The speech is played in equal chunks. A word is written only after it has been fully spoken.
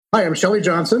Hi, I'm Shelley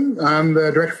Johnson. I'm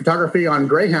the director of photography on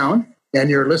Greyhound, and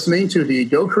you're listening to the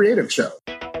Go Creative Show.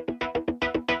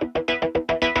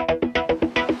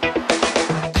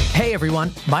 Hey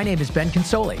everyone, my name is Ben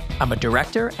Consoli. I'm a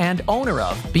director and owner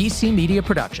of BC Media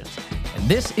Productions, and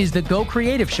this is the Go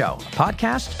Creative Show, a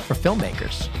podcast for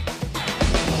filmmakers.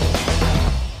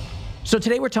 So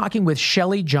today we're talking with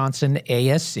Shelley Johnson,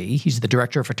 ASC. He's the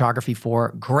director of photography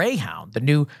for Greyhound, the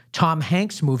new Tom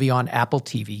Hanks movie on Apple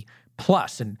TV+.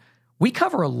 And we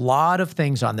cover a lot of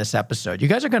things on this episode. You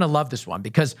guys are going to love this one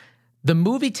because the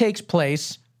movie takes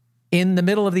place in the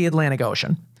middle of the Atlantic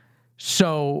Ocean.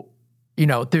 So,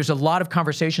 there's a lot of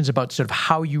conversations about sort of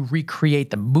how you recreate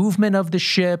the movement of the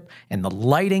ship and the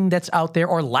lighting that's out there,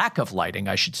 or lack of lighting,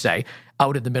 I should say,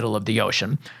 out in the middle of the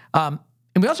ocean. And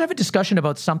we also have a discussion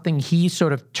about something he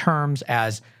sort of terms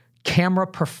as camera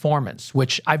performance,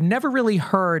 which I've never really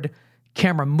heard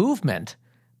camera movement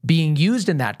being used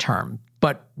in that term.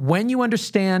 But when you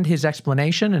understand his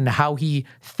explanation and how he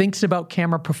thinks about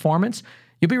camera performance,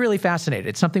 you'll be really fascinated.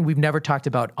 It's something we've never talked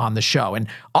about on the show. And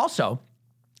also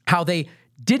how they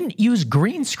didn't use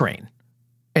green screen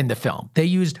in the film. They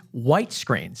used white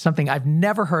screen, something I've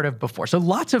never heard of before. So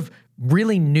lots of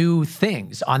really new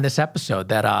things on this episode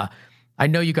that I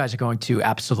know you guys are going to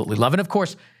absolutely love. And of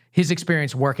course, his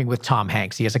experience working with Tom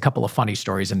Hanks. He has a couple of funny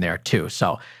stories in there too.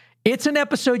 So it's an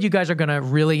episode you guys are going to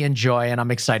really enjoy, and I'm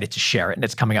excited to share it. And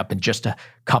it's coming up in just a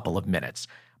couple of minutes.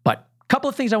 But a couple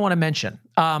of things I want to mention.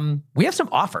 We have some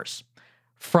offers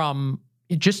from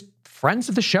just friends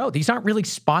of the show. These aren't really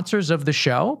sponsors of the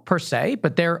show per se,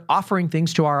 but they're offering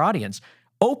things to our audience.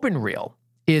 OpenReel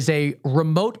is a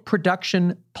remote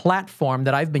production platform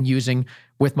that I've been using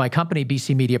with my company,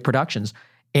 BC Media Productions.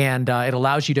 And it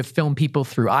allows you to film people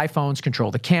through iPhones,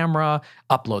 control the camera,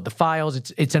 upload the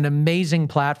files. It's an amazing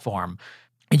platform.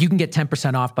 And you can get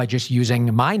 10% off by just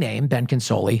using my name, Ben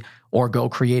Consoli, or Go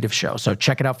Creative Show. So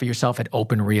check it out for yourself at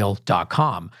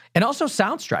openreel.com. And also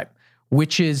Soundstripe,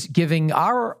 which is giving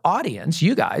our audience,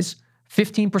 you guys,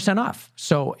 15% off.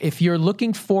 So if you're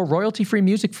looking for royalty-free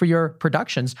music for your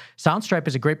productions, Soundstripe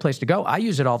is a great place to go. I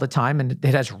use it all the time, and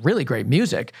it has really great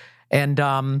music. And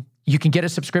you can get a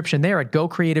subscription there at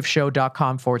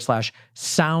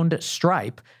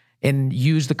gocreativeshow.com/soundstripe and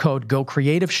use the code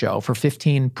GoCreativeshow for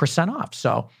 15% off.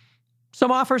 So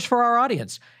some offers for our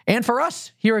audience and for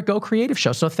us here at Go Creative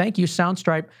Show. So thank you,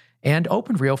 Soundstripe and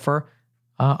OpenReel, for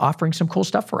offering some cool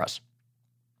stuff for us.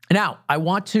 Now, I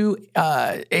want to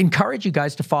encourage you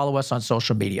guys to follow us on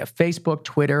social media: Facebook,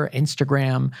 Twitter,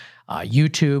 Instagram,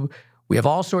 YouTube. We have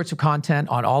all sorts of content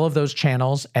on all of those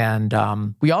channels, and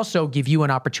we also give you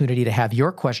an opportunity to have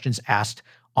your questions asked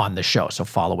on the show. So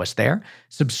follow us there.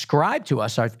 Subscribe to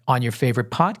us on your favorite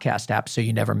podcast app so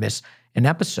you never miss an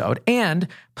episode. And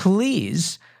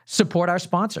please support our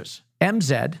sponsors: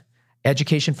 MZ,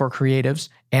 Education for Creatives,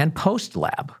 and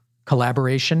PostLab,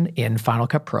 collaboration in Final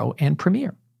Cut Pro and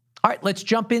Premiere. All right, let's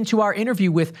jump into our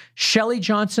interview with Shelley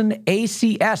Johnson,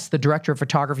 ACS, the director of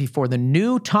photography for the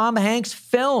new Tom Hanks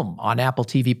film on Apple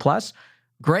TV+,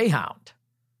 Greyhound.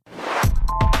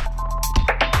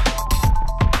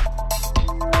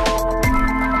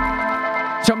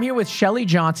 So I'm here with Shelley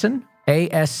Johnson,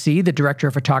 ASC, the director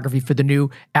of photography for the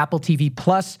new Apple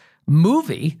TV+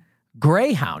 movie,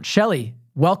 Greyhound. Shelley,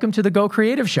 welcome to the Go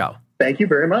Creative Show. Thank you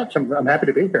very much. I'm happy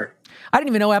to be here. I didn't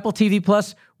even know Apple TV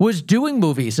Plus was doing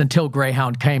movies until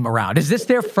Greyhound came around. Is this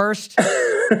their first?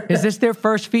 Is this their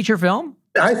first feature film?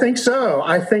 I think so.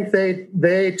 I think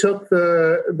they took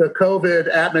the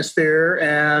COVID atmosphere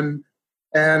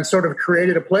and sort of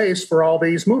created a place for all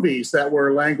these movies that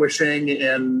were languishing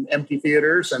in empty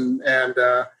theaters, and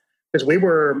because we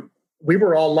were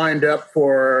all lined up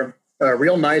for a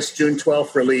real nice June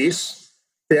 12th release,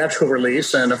 theatrical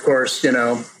release, and of course,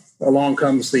 along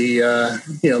comes the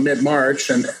mid-March,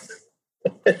 and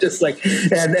just like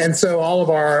and so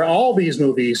all these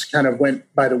movies kind of went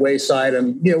by the wayside,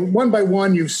 and one by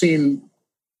one you've seen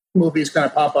movies kind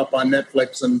of pop up on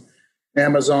Netflix and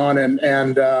Amazon,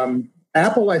 and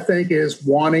Apple, I think, is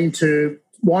wanting to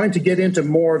get into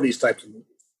more of these types of movies.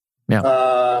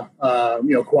 Yeah.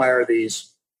 Acquire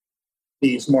these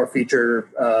more feature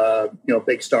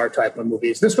big star type of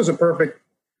movies. This was a perfect,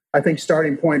 I think,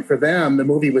 starting point for them. The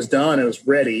movie was done; it was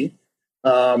ready.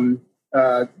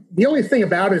 The only thing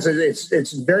about it is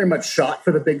it's very much shot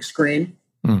for the big screen,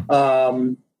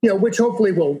 which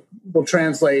hopefully will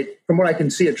translate. From what I can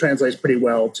see, it translates pretty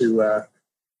well to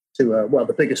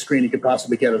the biggest screen you could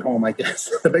possibly get at home, I guess.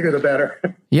 The bigger, the better.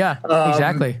 Yeah,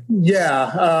 exactly.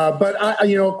 But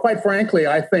quite frankly,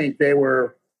 I think they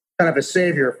were kind of a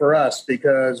savior for us,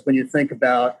 because when you think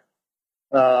about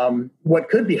what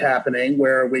could be happening,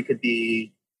 where we could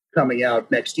be coming out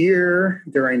next year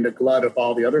during the glut of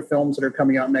all the other films that are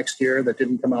coming out next year that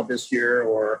didn't come out this year,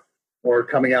 or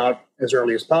coming out as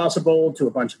early as possible to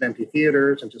a bunch of empty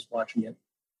theaters and just watching it,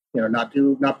 not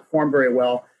perform very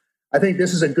well. I think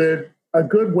this is a good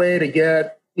way to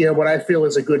get, what I feel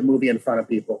is a good movie in front of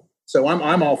people. So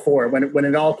I'm all for it. When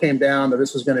it all came down that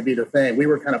this was going to be the thing, we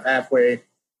were kind of halfway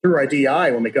through our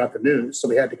DI when we got the news. So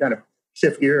we had to kind of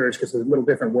shift gears because it's a little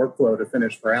different workflow to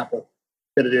finish for Apple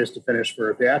than it is to finish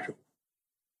for theatrical.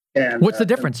 And what's the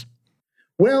difference?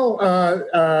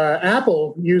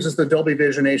 Apple uses the Dolby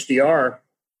Vision HDR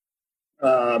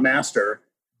master,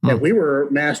 and we were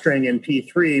mastering in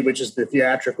P3, which is the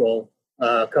theatrical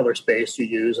color space you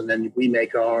use, and then we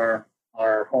make our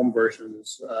home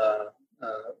versions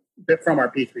from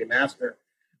our P3 master.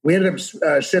 We ended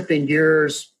up shifting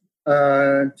gears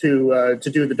to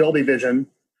do the Dolby Vision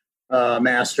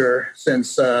master,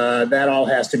 since that all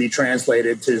has to be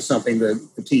translated to something that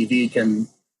the TV can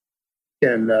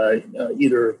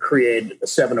either create a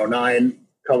 709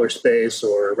 color space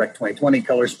or Rec 2020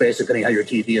 color space, depending how your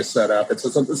TV is set up. It's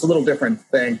a little different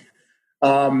thing.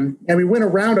 And we went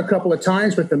around a couple of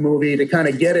times with the movie to kind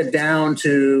of get it down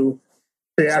to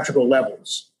theatrical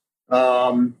levels.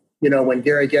 When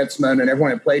Gary Getzman and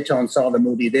everyone at Playtone saw the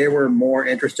movie, they were more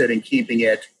interested in keeping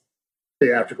it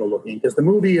theatrical looking, because the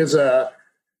movie it's a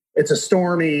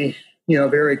stormy,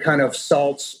 very kind of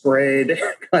salt sprayed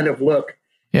kind of look.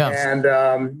 Yeah.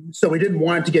 And so we didn't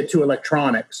want it to get too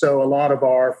electronic. So a lot of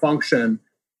our function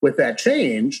with that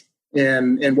change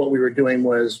in what we were doing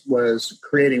was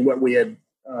creating what we had,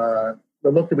 the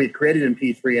look that we had created in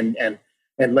P3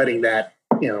 and letting that,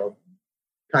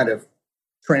 kind of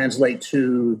translate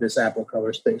to this Apple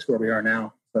color space where we are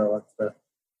now. So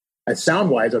sound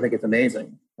wise, I think it's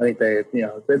amazing. I think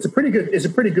it's a pretty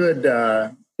good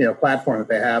platform that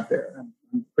they have there.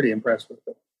 I'm pretty impressed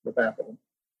with Apple.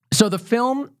 So the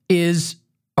film is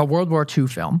a World War II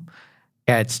film.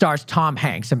 It stars Tom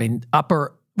Hanks. I mean,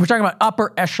 we're talking about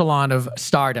upper echelon of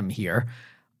stardom here.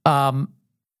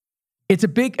 It's a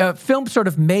big film, sort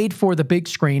of made for the big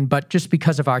screen, but just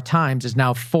because of our times is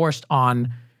now forced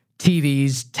on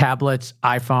TVs, tablets,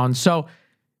 iPhones. So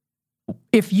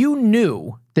if you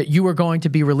knew that you were going to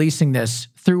be releasing this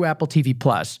through Apple TV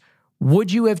Plus,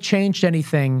 would you have changed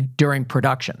anything during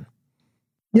production?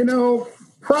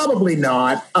 Probably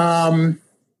not. I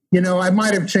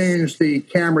might have changed the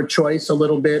camera choice a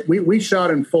little bit. We shot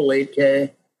in full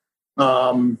 8K,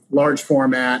 large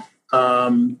format. I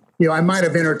might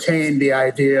have entertained the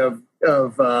idea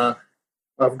of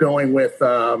going with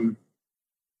an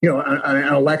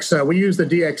Alexa. We use the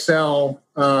DXL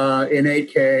in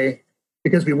 8K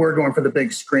because we were going for the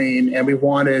big screen, and we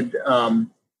wanted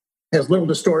as little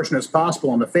distortion as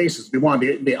possible on the faces. We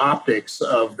wanted the optics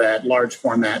of that large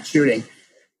format shooting.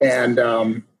 And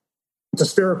it's a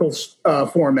spherical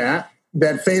format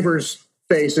that favors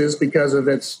faces because of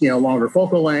its longer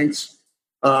focal lengths.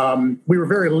 We were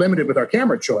very limited with our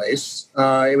camera choice.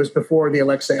 It was before the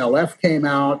Alexa LF came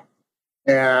out,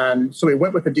 and so we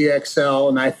went with the DXL.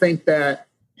 And I think that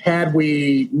had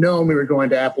we known we were going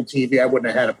to Apple TV, I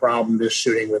wouldn't have had a problem just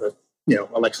shooting with a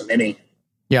Alexa Mini,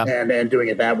 and doing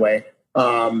it that way.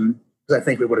 I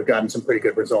think we would have gotten some pretty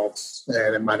good results,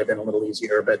 and it might have been a little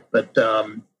easier, but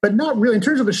not really in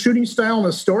terms of the shooting style and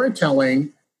the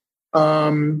storytelling.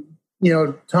 Tom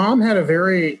had a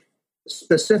very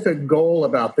specific goal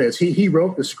about this. He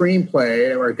wrote the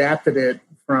screenplay or adapted it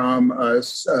from a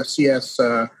C.S.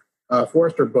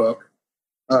 Forster book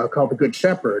called The Good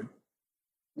Shepherd,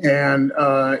 and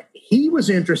he was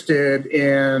interested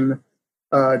in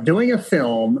doing a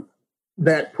film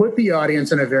that put the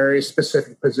audience in a very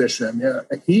specific position.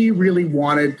 He really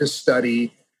wanted to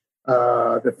study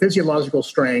the physiological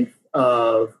strength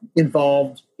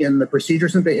involved in the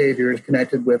procedures and behaviors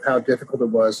connected with how difficult it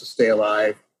was to stay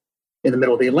alive in the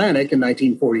middle of the Atlantic in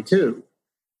 1942.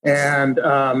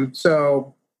 And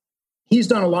so he's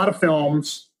done a lot of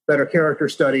films that are character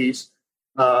studies,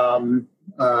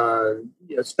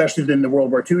 especially in the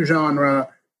World War II genre.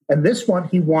 And this one,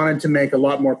 he wanted to make a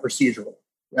lot more procedural.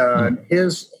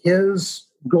 His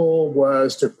goal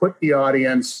was to put the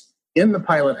audience in the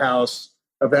pilot house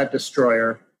of that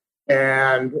destroyer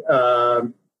and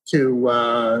to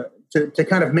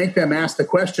kind of make them ask the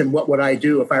question, what would I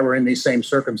do if I were in these same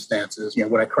circumstances?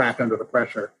 Would I crack under the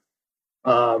pressure?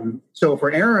 So for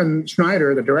Aaron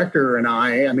Schneider, the director, and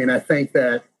I think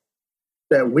that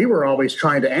we were always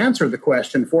trying to answer the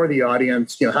question for the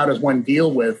audience, how does one deal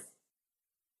with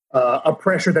a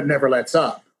pressure that never lets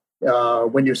up?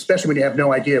 Especially when you have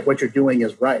no idea if what you're doing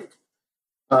is right.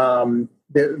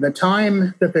 The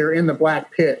time that they're in the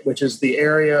Black Pit, which is the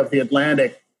area of the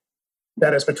Atlantic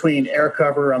that is between air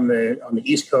cover on the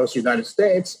east coast of the United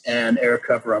States and air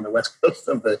cover on the west coast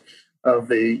of the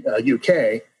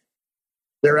UK.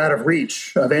 They're out of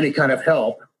reach of any kind of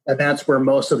help, and that's where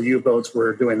most of the U-boats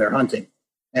were doing their hunting.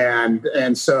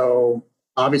 And so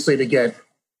obviously to get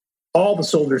all the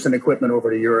soldiers and equipment over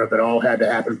to Europe, it all had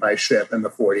to happen by ship in the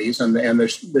 40s, and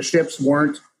the ships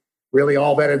weren't really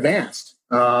all that advanced.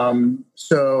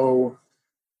 So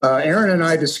Aaron and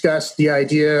I discussed the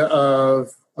idea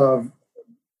of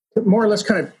more or less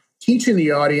kind of teaching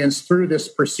the audience through this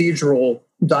procedural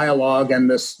dialogue and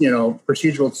this,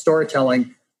 procedural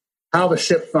storytelling, how the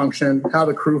ship functioned, how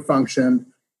the crew functioned.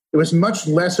 It was much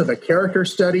less of a character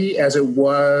study as it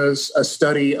was a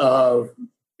study of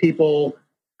people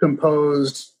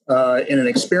composed in an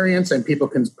experience and people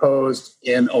composed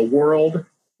in a world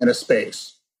and a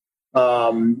space.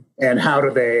 And how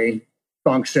do they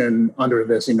function under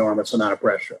this enormous amount of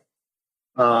pressure?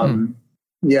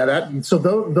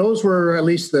 Those were at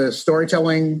least the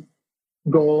storytelling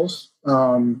goals.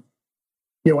 I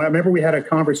remember we had a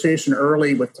conversation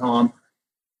early with Tom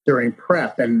during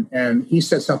prep, and he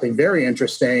said something very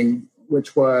interesting,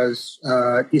 which was,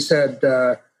 he said,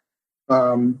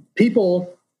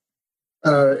 people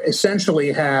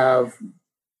essentially have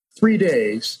 3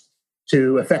 days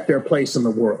to affect their place in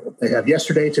the world. They have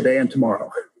yesterday, today, and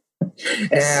tomorrow.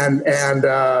 And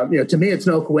to me, it's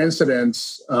no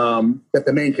coincidence that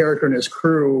the main character and his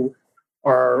crew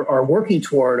are working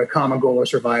toward a common goal of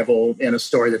survival in a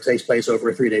story that takes place over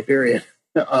a 3-day period,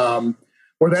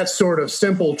 where that sort of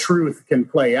simple truth can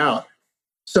play out.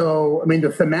 So,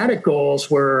 the thematic goals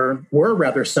were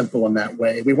rather simple in that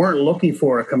way. We weren't looking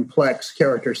for a complex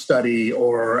character study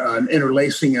or an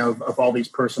interlacing of all these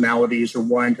personalities or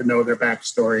wanting to know their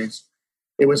backstories.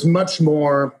 It was much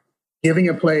more giving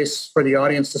a place for the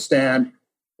audience to stand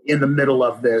in the middle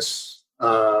of this,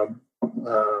 kind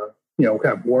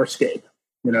of warscape,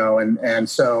 and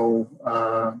so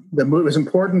it was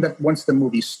important that once the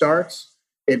movie starts,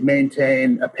 it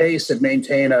maintain a pace, it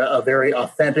maintain a very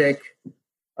authentic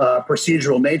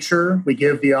procedural nature. We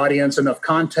give the audience enough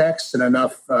context and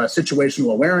enough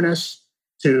situational awareness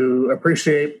to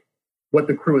appreciate what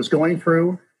the crew is going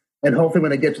through. And hopefully when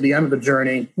they get to the end of the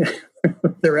journey,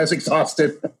 they're as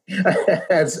exhausted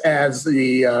as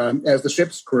the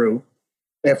ship's crew.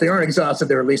 If they aren't exhausted,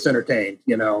 they're at least entertained,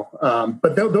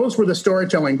 But those were the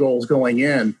storytelling goals going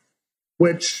in,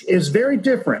 which is very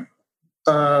different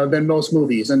than most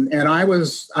movies. And I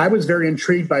was very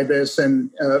intrigued by this.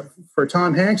 And for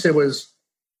Tom Hanks,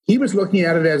 he was looking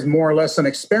at it as more or less an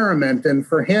experiment. And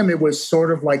for him, it was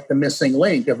sort of like the missing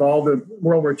link of all the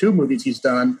World War II movies he's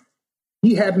done.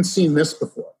 He hadn't seen this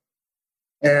before.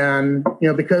 And,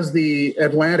 because the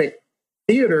Atlantic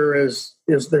theater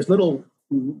there's little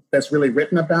that's really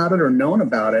written about it or known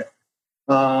about it.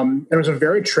 It was a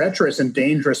very treacherous and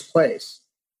dangerous place.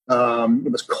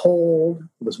 It was cold,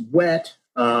 it was wet,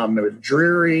 it was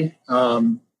dreary,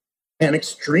 and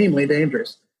extremely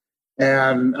dangerous.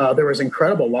 And there was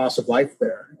incredible loss of life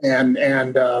there.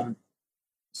 And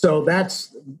so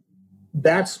that's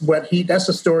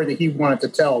the story that he wanted to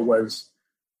tell was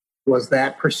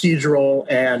that procedural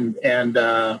and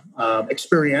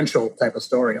experiential type of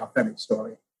story, authentic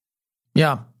story.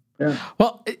 Yeah.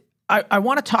 Well, I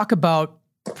want to talk about,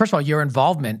 first of all, your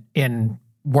involvement in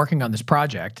working on this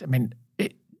project.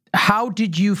 How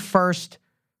did you first,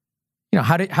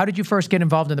 how did you first get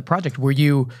involved in the project? Were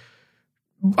you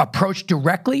approached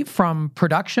directly from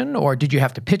production, or did you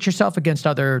have to pitch yourself against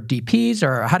other DPs,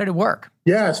 or how did it work?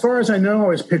 Yeah, as far as I know, I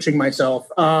was pitching myself.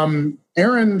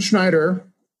 Aaron Schneider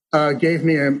gave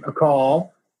me a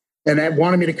call and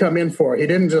wanted me to come in for it. He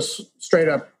didn't just straight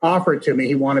up offer it to me.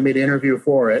 He wanted me to interview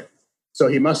for it. So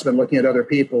he must have been looking at other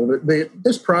people.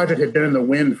 This project had been in the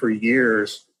wind for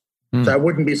years. So I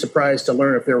wouldn't be surprised to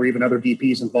learn if there were even other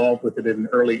DPs involved with it in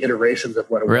early iterations of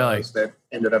what it was that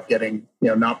ended up getting,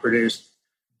 not produced.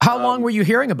 How long were you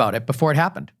hearing about it before it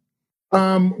happened?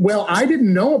 Well, I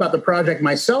didn't know about the project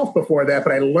myself before that,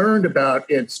 but I learned about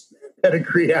its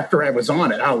pedigree after I was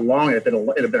on it, how long it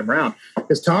had been around.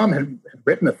 Because Tom had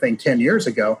written the thing 10 years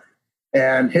ago,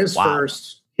 and his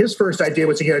first idea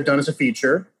was to get it done as a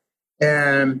feature,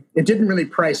 and it didn't really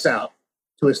price out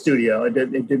to a studio.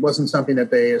 It wasn't something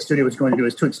that a studio was going to do. It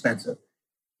was too expensive.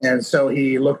 And so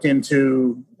he looked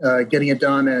into getting it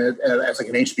done as like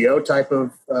an HBO type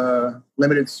of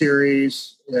limited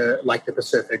series, like The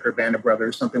Pacific or Band of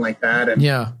Brothers, something like that. And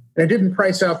it didn't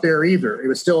price out there either. It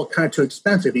was still kind of too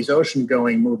expensive. These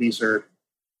ocean-going movies are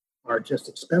just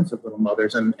expensive, little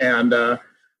mothers. And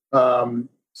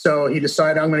so he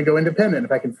decided, I'm going to go independent.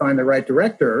 If I can find the right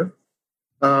director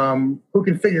who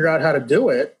can figure out how to do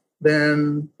it,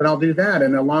 then I'll do that.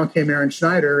 And along came Aaron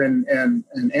Schneider, and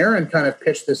Aaron kind of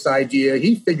pitched this idea.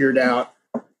 He figured out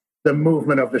the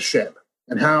movement of the ship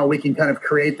and how we can kind of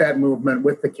create that movement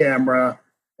with the camera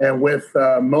and with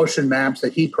motion maps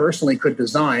that he personally could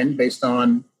design based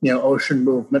on, ocean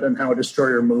movement and how a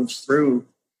destroyer moves through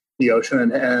the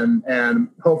ocean, and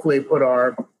hopefully put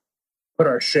our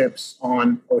ships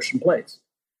on ocean plates.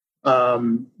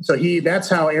 That's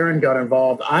how Aaron got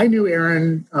involved. I knew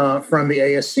Aaron from the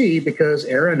ASC because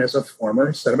Aaron is a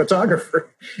former cinematographer,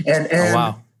 and oh,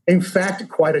 wow. In fact,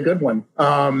 quite a good one,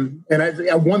 and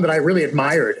one that I really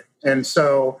admired. And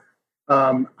so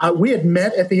we had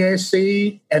met at the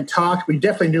ASC and talked. We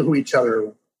definitely knew who each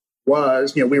other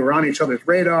was. We were on each other's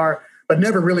radar, but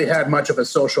never really had much of a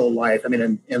social life. I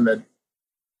mean, in the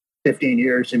 15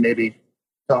 years, we maybe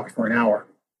talked for an hour.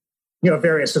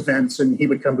 Various events, and he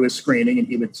would come to a screening and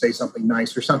he would say something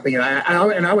nice or something. And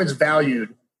I always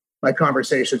valued my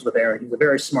conversations with Aaron. He's a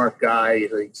very smart guy.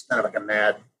 He's kind of like a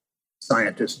mad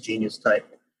scientist, genius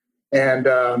type.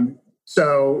 And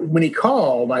so when he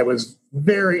called, I was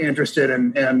very interested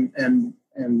and kind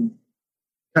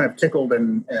of tickled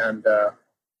and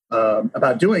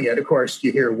about doing it. Of course,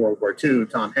 you hear World War II,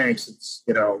 Tom Hanks. It's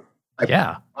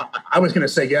I was going to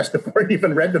say yes before I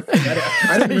even read the thing.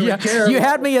 I didn't really care. You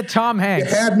had me at Tom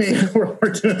Hanks. You had me at World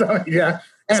War II. Yeah,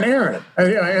 and Aaron.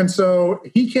 And so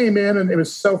he came in, and it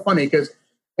was so funny because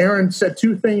Aaron said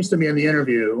two things to me in the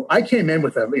interview. I came in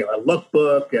with a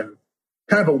lookbook and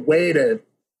kind of a way to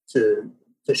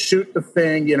shoot the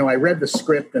thing. I read the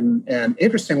script, and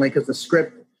interestingly, because the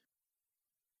script,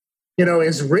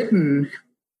 is written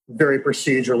very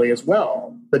procedurally as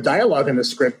well. The dialogue in the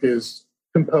script is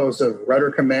composed of rudder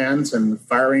commands and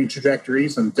firing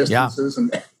trajectories and distances,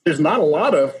 and there's not a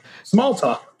lot of small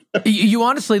talk. You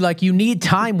honestly, you need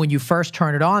time when you first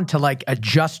turn it on to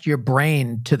adjust your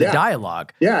brain to the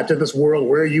dialogue. Yeah, to this world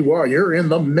where you are. You're in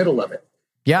the middle of it.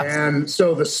 Yeah. And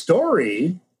so the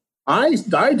story, I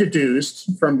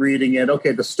deduced from reading it,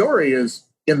 okay, the story is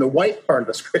in the white part of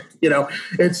the script.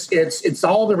 It's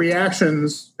all the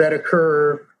reactions that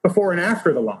occur before and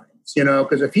after the lines.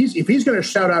 Because if he's going to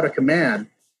shout out a command,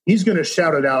 he's going to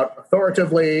shout it out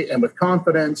authoritatively and with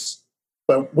confidence.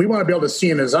 But we want to be able to see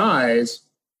in his eyes,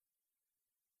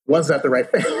 was that the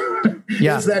right thing?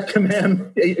 Yeah. Is that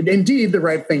command indeed the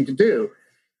right thing to do?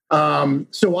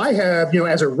 So I have,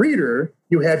 as a reader,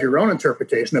 you have your own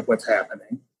interpretation of what's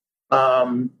happening.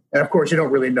 And of course, you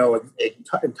don't really know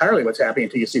entirely what's happening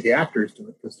until you see the actors do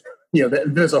it, because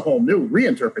there's a whole new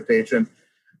reinterpretation.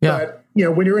 Yeah.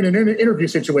 But when you're in an interview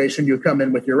situation, you come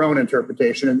in with your own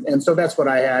interpretation, and so that's what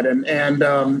I had.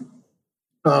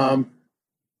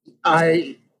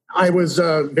 I was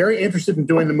very interested in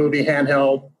doing the movie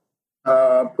handheld,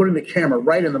 putting the camera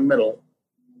right in the middle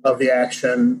of the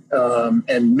action,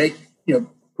 and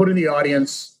putting the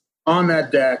audience on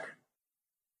that deck,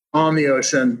 on the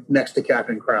ocean next to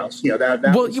Captain Krause.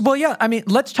 Well, yeah. I mean,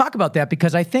 let's talk about that,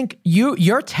 because I think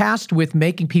you're tasked with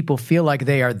making people feel like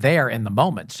they are there in the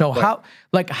moment. So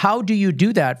right. how do you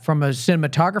do that from a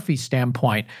cinematography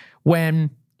standpoint when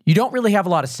you don't really have a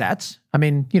lot of sets? I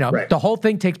mean, right. The whole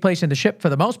thing takes place in the ship for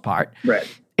the most part. Right.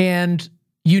 And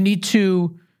you need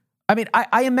to,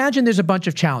 I imagine there's a bunch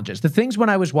of challenges. The things when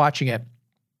I was watching it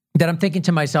that I'm thinking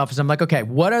to myself is I'm like, okay,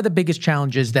 what are the biggest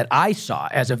challenges that I saw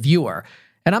as a viewer?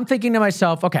 And I'm thinking to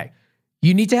myself, okay,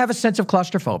 you need to have a sense of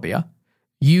claustrophobia.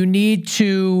 You need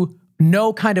to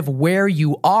know kind of where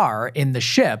you are in the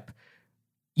ship.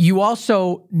 You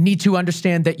also need to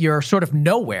understand that you're sort of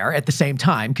nowhere at the same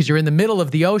time because you're in the middle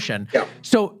of the ocean. Yeah.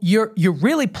 So you're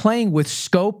really playing with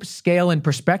scope, scale, and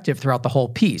perspective throughout the whole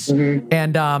piece. Mm-hmm.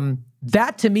 And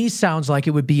that to me sounds like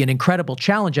it would be an incredible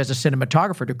challenge as a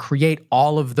cinematographer to create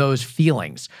all of those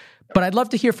feelings. But I'd love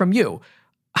to hear from you.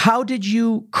 How did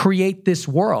you create this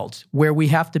world where we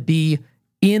have to be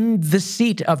in the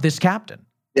seat of this captain?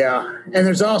 Yeah, and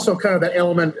there's also kind of that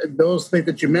element, those things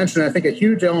that you mentioned. I think a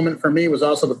huge element for me was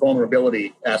also the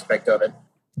vulnerability aspect of it.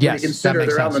 Yes, when you consider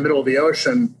they're out in the middle of the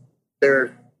ocean,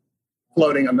 they're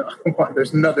floating on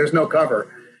the. There's no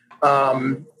cover,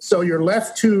 so you're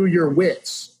left to your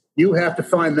wits. You have to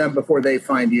find them before they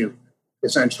find you,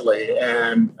 essentially.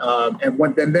 And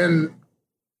then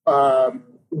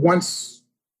once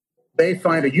they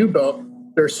find a U-boat,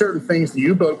 there are certain things the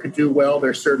U-boat could do well. There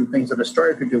are certain things the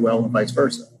destroyer could do well, and vice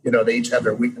versa. They each have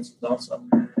their weaknesses also.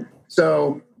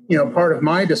 So, part of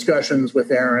my discussions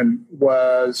with Aaron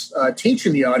was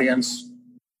teaching the audience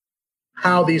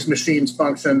how these machines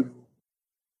function,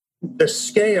 the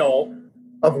scale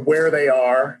of where they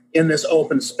are in this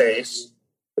open space,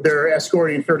 they're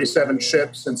escorting 37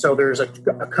 ships, and so there's a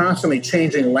constantly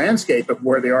changing landscape of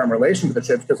where they are in relation to the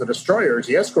ships, because the destroyers,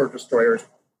 the escort destroyers,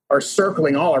 are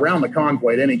circling all around the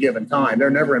convoy at any given time. They're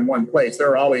never in one place.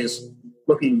 They're always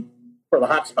looking for the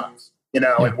hot spots, and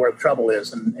where the trouble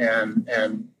is,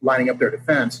 and lining up their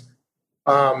defense.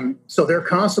 So they're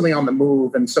constantly on the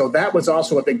move, and so that was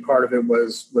also a big part of it,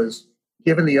 was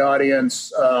giving the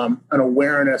audience an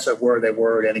awareness of where they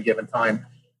were at any given time.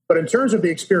 But in terms of the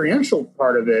experiential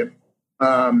part of it,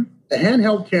 the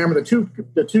handheld camera,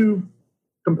 the two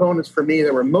components for me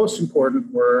that were most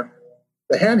important were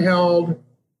the handheld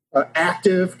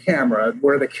active camera,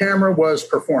 where the camera was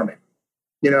performing.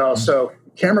 So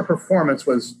camera performance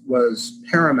was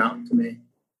paramount to me,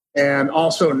 and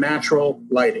also natural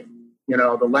lighting.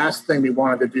 The last thing we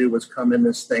wanted to do was come in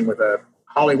this thing with a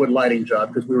Hollywood lighting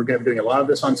job, because we were going to be doing a lot of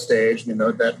this on stage.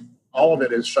 That all of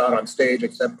it is shot on stage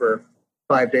except for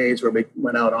 5 days where we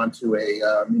went out onto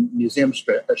a museum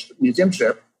ship,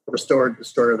 a restored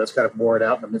destroyer that's kind of moored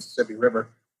out in the Mississippi River,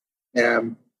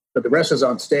 but the rest is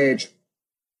on stage.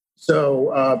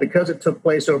 So because it took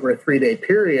place over a 3-day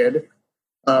period,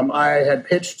 I had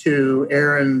pitched to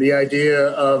Aaron the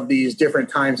idea of these different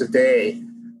times of day.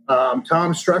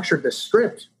 Tom structured the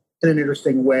script in an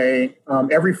interesting way.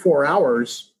 Every 4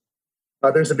 hours,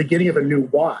 there's a beginning of a new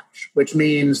watch, which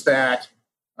means that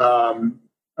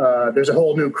there's a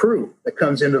whole new crew that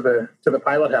comes into the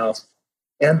pilot house,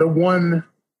 and the one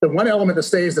element that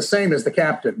stays the same is the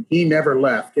captain. He never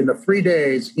left. In the 3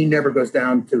 days, he never goes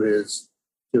down to his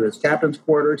captain's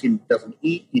quarters. He doesn't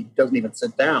eat. He doesn't even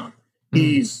sit down.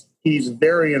 He's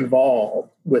very involved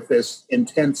with this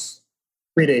intense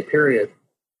 3-day period.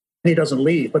 He doesn't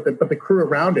leave, but the crew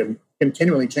around him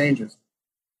continually changes,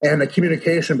 and the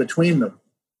communication between them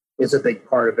is a big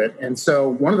part of it. And so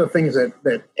one of the things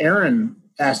that Aaron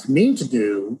asked me to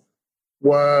do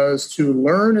was to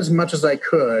learn as much as I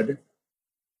could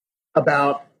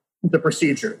about the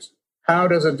procedures. How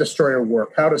does a destroyer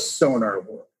work? How does sonar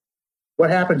work? What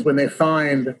happens when they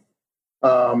find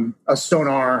a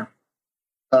sonar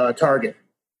target?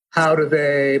 How do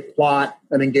they plot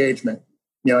an engagement?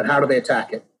 And how do they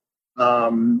attack it?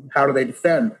 How do they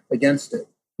defend against it?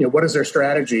 What is their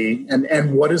strategy? And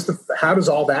how does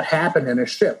all that happen in a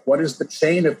ship? What is the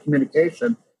chain of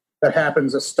communication that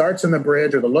happens? It starts in the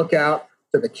bridge or the lookout,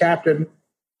 to the captain,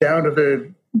 down to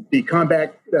the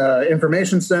combat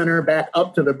information center, back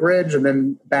up to the bridge, and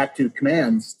then back to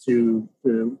commands to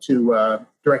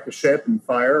direct the ship and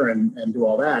fire and do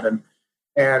all that.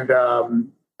 And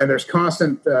there's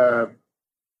constant for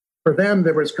them.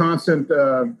 There was constant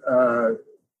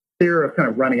fear of kind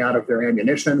of running out of their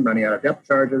ammunition, running out of depth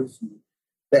charges.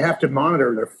 They have to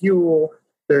monitor their fuel.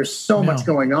 There's so much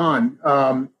going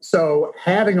on. So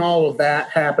having all of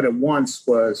that happen at once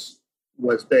was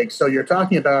big. So you're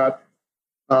talking about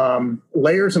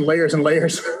layers and layers and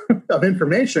layers of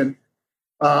information.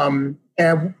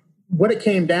 And what it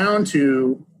came down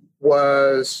to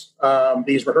was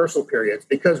these rehearsal periods,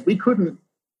 because we could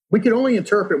only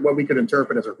interpret what we could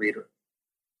interpret as a reader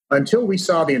until we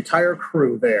saw the entire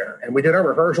crew there. And we did our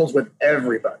rehearsals with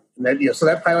everybody. And then, so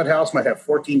that pilot house might have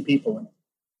 14 people in it.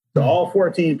 So all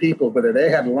 14 people, whether they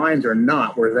had lines or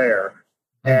not, were there.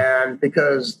 And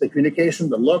because the communication,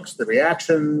 the looks, the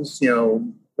reactions,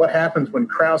 what happens when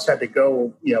Krause had to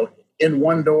go, in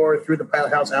one door, through the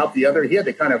pilot house, out the other. He had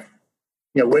to kind of,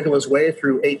 wiggle his way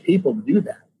through 8 people to do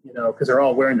that, because they're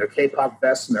all wearing their K-pop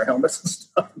vests and their helmets and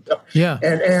stuff. Yeah.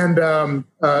 And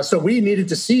so we needed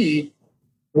to see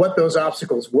what those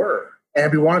obstacles were. And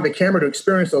we wanted the camera to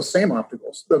experience those same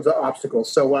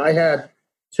obstacles. So I had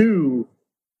 2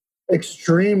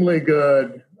 extremely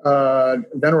good,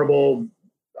 venerable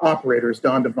operators,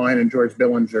 Don Devine and George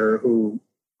Billinger, who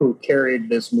carried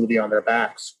this movie on their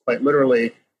backs, quite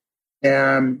literally.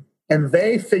 And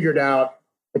they figured out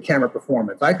the camera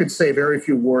performance. I could say very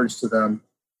few words to them,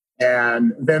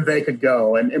 and then they could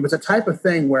go. And it was a type of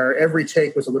thing where every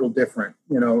take was a little different.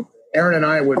 Aaron and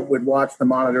I would watch the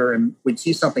monitor, and we'd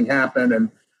see something happen.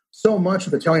 And so much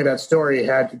of the telling of that story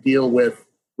had to deal with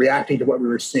reacting to what we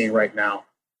were seeing right now.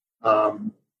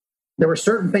 There were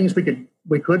certain things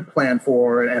we could plan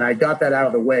for, and I got that out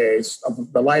of the way.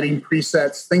 The lighting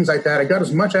presets, things like that. I got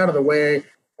as much out of the way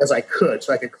as I could,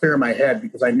 so I could clear my head,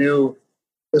 because I knew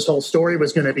this whole story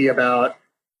was going to be about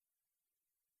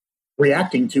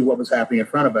reacting to what was happening in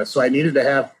front of us. So I needed to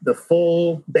have the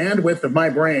full bandwidth of my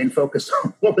brain focused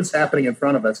on what was happening in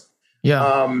front of us.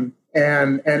 Yeah.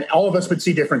 And all of us would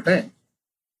see different things.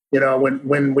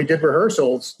 When we did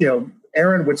rehearsals,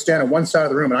 Aaron would stand on one side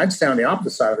of the room and I'd stand on the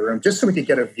opposite side of the room, just so we could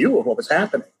get a view of what was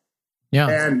happening. Yeah.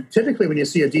 And typically when you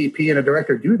see a DP and a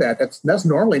director do that, that's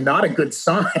normally not a good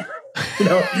sign.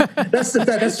 That's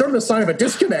sort of a sign of a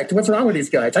disconnect. What's wrong with these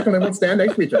guys? How come they won't stand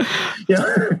next to each other?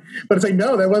 But it's like,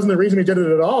 no, that wasn't the reason we did it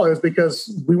at all. It was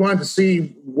because we wanted to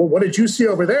see, well, what did you see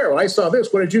over there? Well, I saw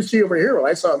this. What did you see over here? Well,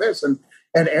 I saw this. And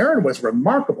Aaron was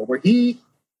remarkable, where he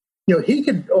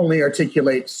could only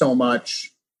articulate so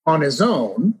much on his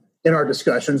own in our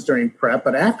discussions during prep,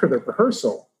 but after the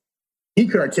rehearsal, he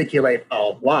could articulate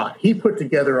a lot. He put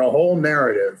together a whole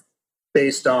narrative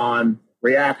based on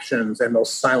reactions and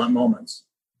those silent moments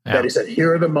that he said,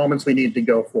 here are the moments we need to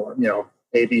go for,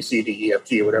 A, B, C, D, E, F,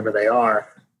 G, whatever they are.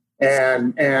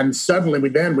 And suddenly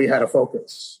we had a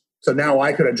focus. So now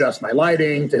I could adjust my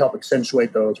lighting to help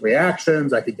accentuate those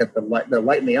reactions. I could get the light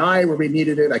in the eye where we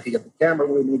needed it. I could get the camera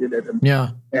where we needed it.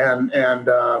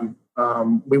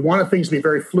 We wanted things to be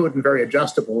very fluid and very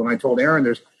adjustable. And I told Aaron,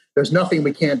 there's nothing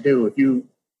we can't do. If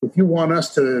you want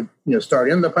us to, start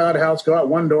in the pilot house, go out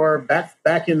one door,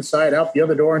 back inside, out the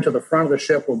other door into the front of the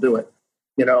ship, we'll do it.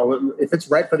 If it's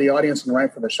right for the audience and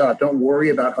right for the shot, don't worry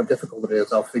about how difficult it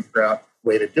is. I'll figure out a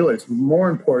way to do it. It's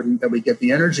more important that we get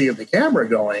the energy of the camera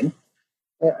going,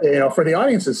 for the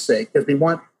audience's sake, because we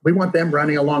want them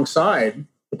running alongside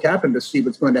the captain to see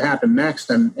what's going to happen next.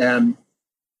 And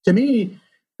to me,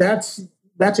 that's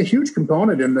a huge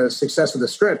component in the success of the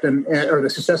script or the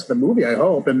success of the movie, I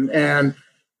hope. And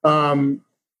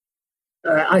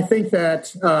I think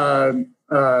that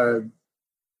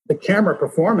the camera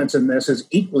performance in this is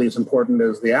equally as important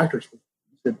as the actor's performance.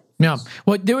 Yeah.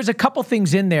 Well, there was a couple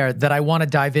things in there that I want to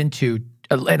dive into,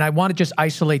 and I want to just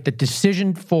isolate the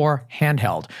decision for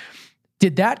handheld.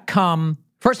 Did that come,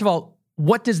 first of all,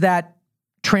 what does that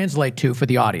translate to for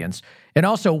the audience? And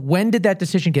also, when did that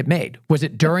decision get made? Was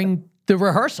it during the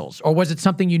rehearsals, or was it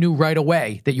something you knew right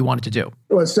away that you wanted to do?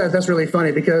 Well, that's really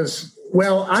funny because,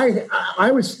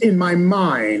 I was in my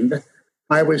mind,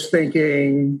 I was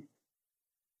thinking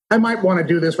I might want to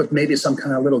do this with maybe some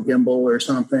kind of little gimbal or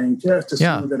something just to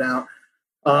smooth it out.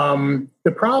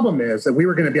 The problem is that we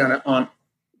were going to be on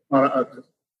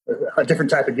a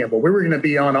different type of gimbal. We were going to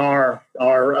be on our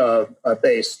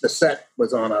base. The set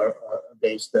was on a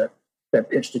base that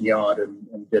pitched and yawed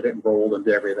and did it and rolled and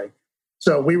did everything.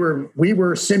 So we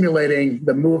were simulating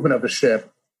the movement of the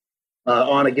ship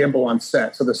on a gimbal on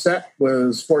set. So the set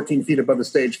was 14 feet above the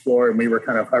stage floor, and we were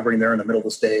kind of hovering there in the middle of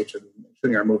the stage and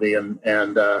shooting our movie. And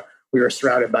we were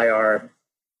surrounded by our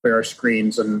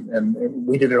screens, and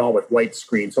we did it all with white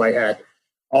screen. So I had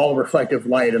all reflective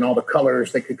light, and all the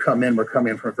colors that could come in were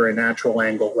coming from a very natural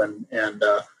angle.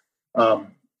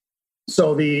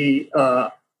 So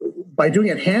by doing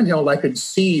it handheld, I could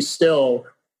see still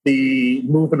the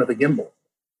movement of the gimbal,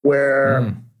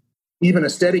 where even a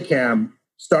Steadicam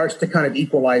starts to kind of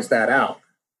equalize that out.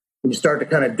 You start to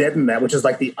kind of deaden that, which is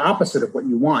like the opposite of what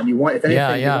you want. You want, if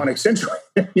anything, you want to accentuate.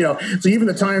 So even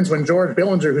the times when George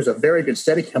Billinger, who's a very good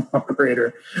Steadicam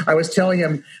operator, I was telling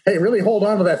him, "Hey, really hold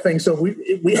on to that thing." So we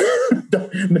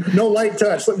no light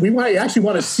touch. We actually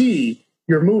want to see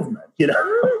your movement.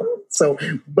 So,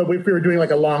 but if we were doing like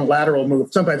a long lateral move,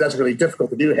 sometimes that's really difficult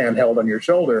to do handheld on your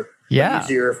shoulder. Yeah,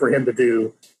 easier for him to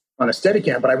do on a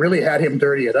Steadicam, but I really had him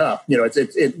dirty it up.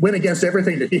 It went against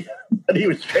everything that he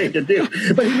was trained to do.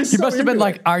 But he must have been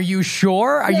like, "Are you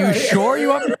sure? Are you sure you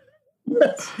have?"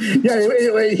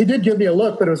 He did give me a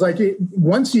look, but it was like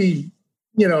once he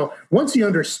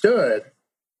understood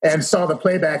and saw the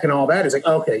playback and all that, it's like,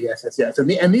 okay, yes.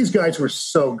 And these guys were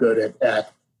so good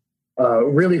at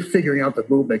really figuring out the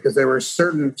movement, because there were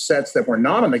certain sets that were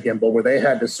not on the gimbal where they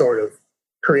had to sort of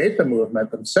create the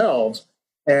movement themselves.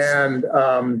 And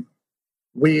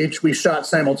we shot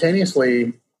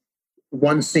simultaneously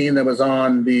one scene that was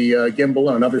on the gimbal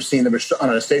and another scene that was on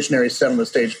a stationary set on the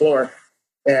stage floor,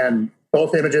 and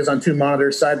both images on two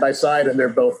monitors side by side, and they're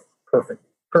both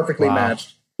perfectly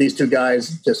matched. These two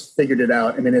guys just figured it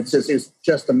out. I mean, it's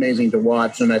just amazing to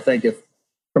watch. And I think if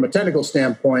from a technical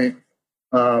standpoint,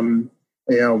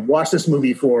 watch this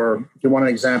movie if you want an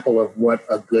example of what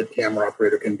a good camera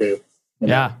operator can do.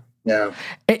 Yeah.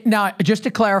 Now, just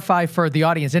to clarify for the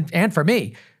audience and for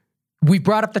me, we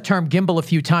brought up the term gimbal a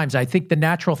few times. I think the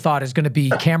natural thought is going to be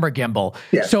camera gimbal.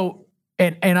 Yeah. So,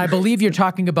 and I believe you're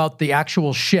talking about the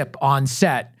actual ship on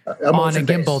set on a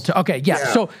gimbal.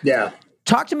 So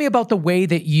talk to me about the way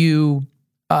that you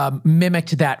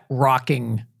mimicked that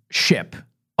rocking ship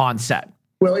on set.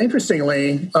 Well,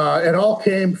 interestingly, it all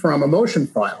came from a motion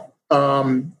file.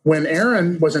 When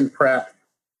Aaron was in prep,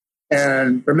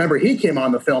 and remember, he came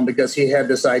on the film because he had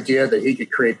this idea that he could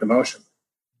create the motion.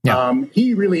 Yeah.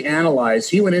 He really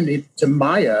analyzed. He went into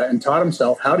Maya and taught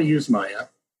himself how to use Maya,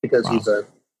 because he's a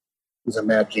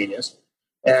mad genius.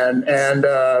 and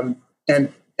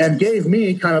gave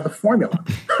me kind of the formula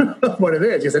of what it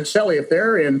is. He said, Shelley, if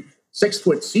they're in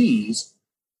 6-foot seas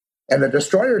and the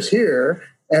destroyer's here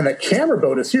and the camera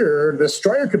boat is here, the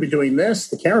destroyer could be doing this,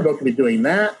 the camera boat could be doing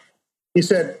that. He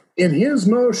said, in his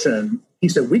motion, he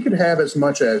said, we could have as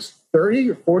much as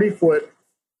 30 or 40-foot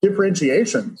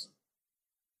differentiations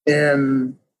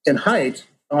in height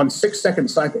on 6-second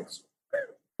cycles.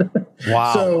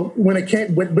 Wow. So when it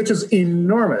came, which is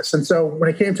enormous. And so when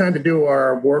it came time to do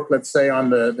our work, let's say on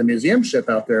the museum ship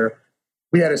out there,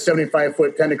 we had a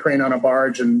 75-foot tender crane on a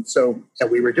barge. And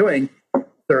we were doing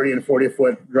 30 and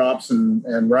 40-foot drops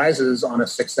and rises on a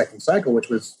 6-second cycle, which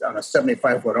was on a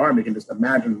 75-foot arm. You can just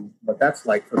imagine what that's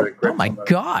like for the grip. Oh my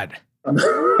God.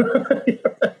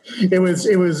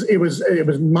 It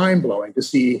was mind blowing to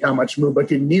see how much movement,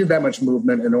 but you needed that much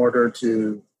movement in order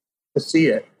to see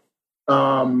it.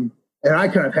 And I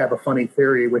kind of have a funny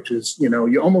theory, which is,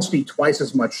 you almost need twice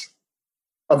as much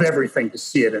of everything to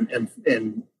see it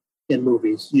in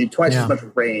movies. You need twice as much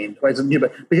rain,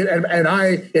 and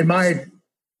I, in my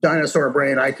dinosaur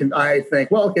brain, I think,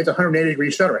 well, okay, it's a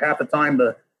 180-degree shutter. Half the time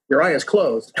your eye is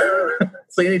closed.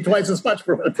 So you need twice as much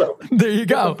for it. So there you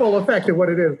go. The full effect of what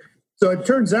it is. So it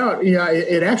turns out,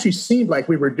 it actually seemed like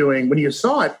we were doing, when you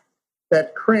saw it,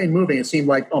 that crane moving, it seemed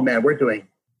like, oh man, we're doing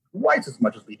twice as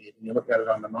much as we need. And you look at it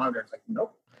on the monitor, it's like,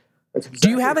 nope. Exactly. Do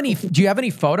you have any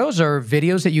photos or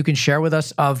videos that you can share with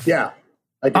us of? Yeah.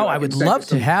 I do. I would love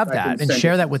to have that and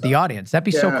share that with the audience. That'd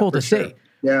be so cool to see.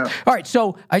 Yeah. All right.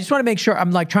 So I just want to make sure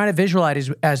I'm like trying to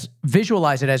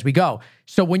visualize it as we go.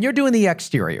 So when you're doing the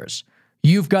exteriors,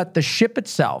 you've got the ship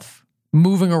itself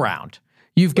moving around.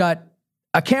 You've got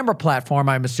a camera platform,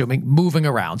 I'm assuming, moving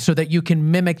around so that you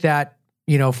can mimic that,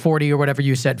 40 or whatever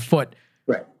you said foot.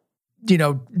 Right.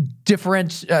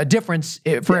 Difference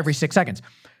for every 6 seconds.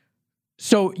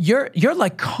 So you're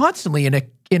like constantly in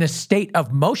a state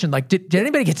of motion. Like, did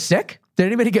anybody get sick? Did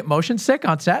anybody get motion sick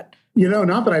on set?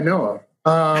 Not that I know of.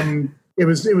 It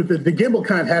was the gimbal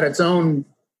kind of had its own.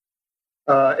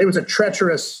 It was a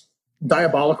treacherous,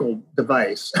 diabolical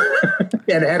device,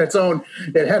 and it had its own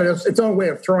way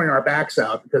of throwing our backs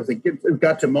out because it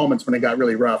got to moments when it got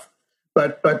really rough.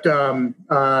 But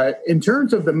in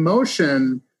terms of the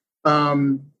motion.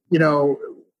 What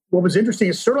was interesting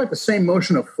is sort of like the same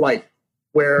motion of flight,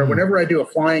 where whenever I do a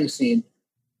flying scene,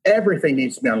 everything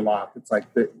needs to be unlocked. It's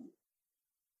like the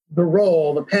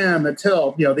roll, the pan, the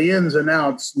tilt, the ins and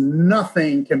outs,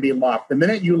 nothing can be locked. The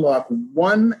minute you lock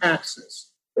one axis,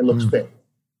 it looks fake.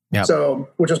 Yep. So,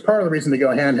 which is part of the reason to go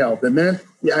handheld. The minute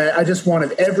I just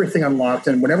wanted everything unlocked.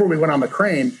 And whenever we went on the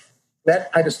crane, we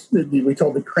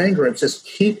told the crane grips, just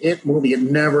keep it moving. It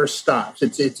never stops.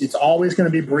 It's always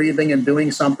going to be breathing and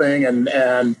doing something,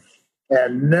 and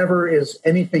never is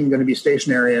anything going to be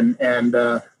stationary. And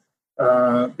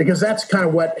because that's kind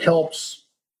of what helps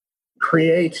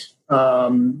create,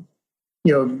 that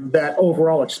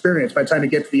overall experience. By the time you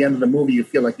get to the end of the movie, you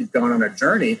feel like you've gone on a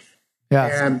journey.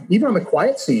 Yeah. And even on the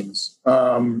quiet scenes,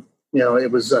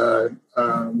 it was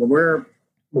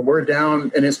when we're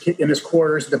down in his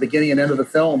quarters at the beginning and end of the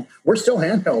film, we're still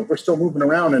handheld. We're still moving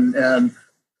around, and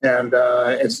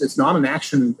it's not an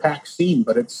action-packed scene,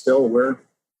 but it's still we're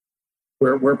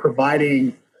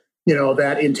providing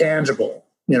that intangible,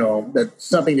 that's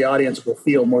something the audience will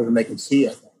feel more than they can see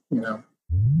it.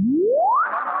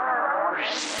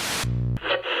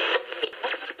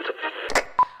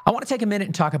 I want to take a minute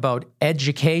and talk about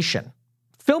education,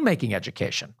 filmmaking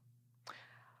education.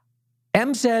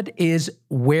 MZ is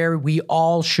where we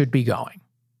all should be going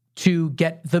to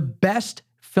get the best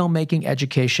filmmaking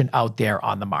education out there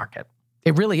on the market.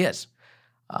 It really is.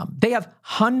 They have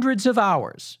hundreds of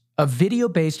hours of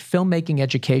video-based filmmaking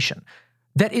education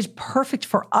that is perfect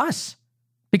for us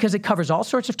because it covers all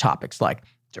sorts of topics like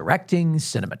directing,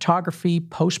 cinematography,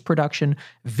 post-production,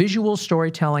 visual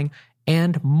storytelling,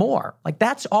 and more. Like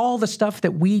that's all the stuff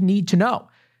that we need to know.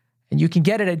 And you can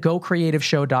get it at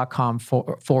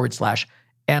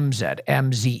gocreativeshow.com/MZ,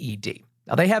 MZED.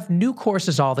 Now, they have new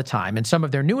courses all the time, and some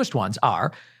of their newest ones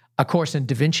are a course in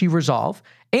DaVinci Resolve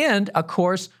and a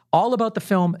course all about the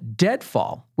film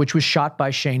Deadfall, which was shot by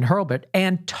Shane Hurlbut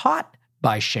and taught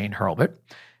by Shane Hurlbut,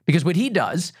 because what he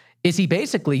does is he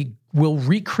basically will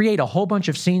recreate a whole bunch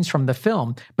of scenes from the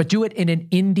film, but do it in an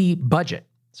indie budget.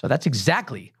 So that's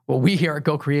exactly what we here at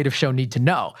Go Creative Show need to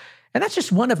know. And that's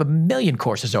just one of a million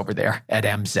courses over there at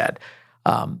MZ.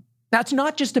 Now, it's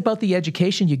not just about the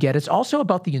education you get. It's also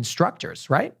about the instructors,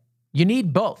 right? You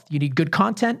need both. You need good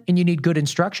content and you need good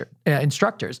instructors.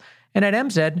 And at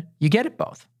MZ, you get it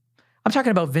both. I'm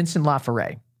talking about Vincent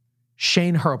LaFerre,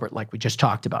 Shane Hurlbut, like we just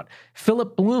talked about.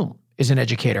 Philip Bloom is an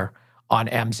educator on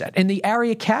MZ. And the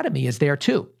ARRI Academy is there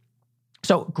too.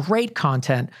 So great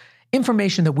content,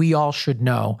 information that we all should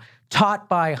know, taught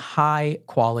by high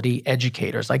quality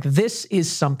educators. Like this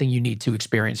is something you need to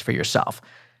experience for yourself.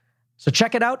 So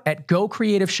check it out at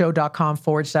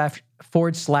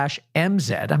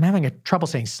gocreativeshow.com/MZ. I'm having a trouble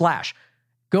saying slash.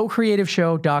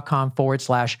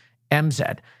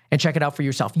 gocreativeshow.com/MZ and check it out for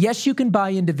yourself. Yes, you can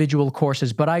buy individual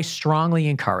courses, but I strongly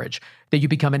encourage that you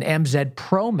become an MZ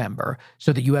Pro member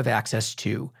so that you have access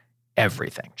to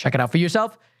everything. Check it out for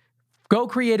yourself.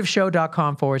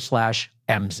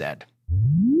 gocreativeshow.com/MZ.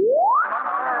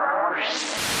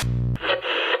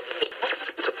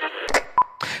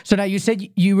 So now you said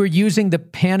you were using the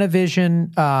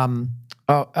Panavision,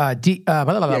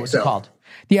 what's it called?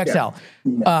 The XL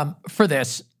for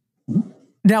this.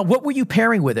 Now, what were you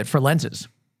pairing with it for lenses?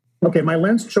 Okay, my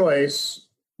lens choice,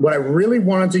 what I really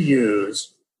wanted to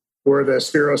use were the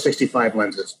Sphero 65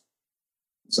 lenses.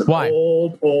 It's an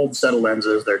old set of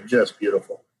lenses. They're just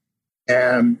beautiful.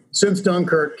 And since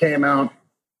Dunkirk came out,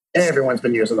 everyone's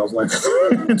been using those lenses.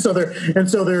 and so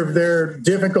they're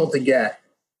difficult to get.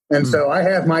 And so I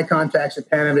have my contacts at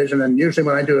Panavision, and usually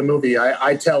when I do a movie,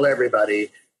 I tell everybody,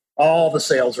 all the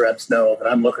sales reps know that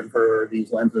I'm looking for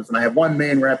these lenses. And I have one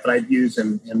main rep that I use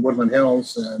in Woodland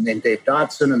Hills named Dave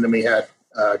Dotson. And then we had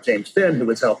James Finn, who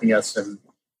was helping us, and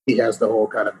he has the whole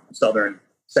kind of southern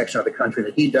section of the country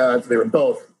that he does. They were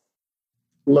both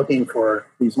looking for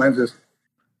these lenses.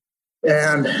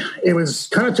 And it was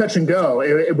kind of touch and go.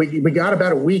 We got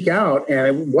about a week out,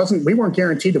 and we weren't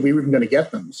guaranteed that we were even going to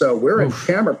get them. So we're in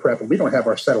camera prep, and we don't have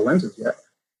our set of lenses yet.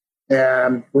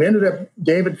 And we ended up,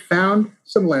 David found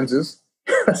some lenses,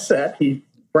 a set. He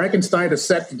Frankensteined a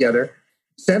set together,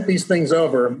 sent these things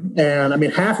over, and I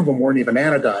mean, half of them weren't even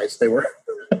anodized. They were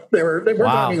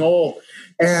getting old,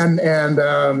 and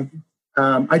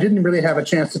I didn't really have a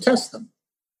chance to test them.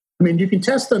 I mean, you can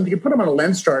test them, you can put them on a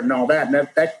lens chart and all that, and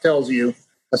that tells you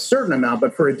a certain amount.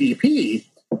 But for a DP,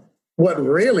 what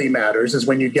really matters is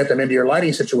when you get them into your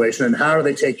lighting situation, and how do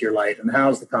they take your light, and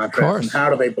how's the contrast, and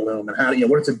how do they bloom, and how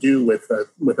what does it do with a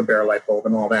bare light bulb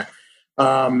and all that.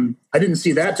 I didn't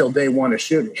see that till day one of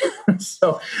shooting.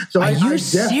 so are you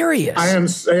serious? I am.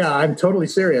 Yeah, I'm totally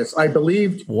serious. I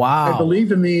believed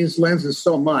in these lenses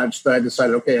so much that I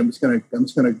decided, okay, I'm just gonna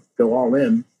go all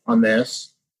in on this.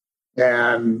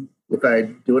 And if I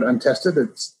do it untested,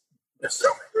 it's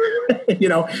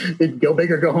go big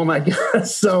or go home, I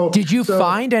guess. So did you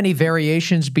find any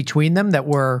variations between them that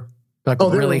were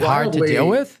really hard to deal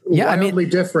with? Yeah, wildly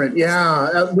different.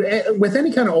 Yeah, with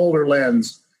any kind of older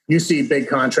lens, you see big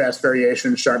contrast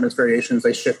variations, sharpness variations.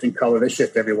 They shift in color. They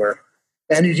shift everywhere,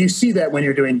 and you see that when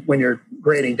you're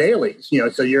grading dailies.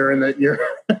 So you're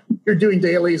doing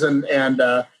dailies and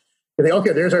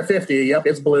okay, there's our 50. Yep,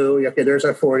 it's blue. Okay, there's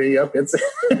our 40. Yep,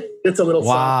 it's a little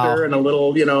softer and a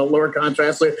little lower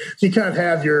contrast. So you kind of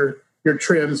have your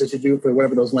trims that you do for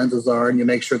whatever those lenses are, and you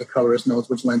make sure the colorist knows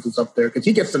which lens is up there because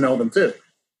he gets to know them too.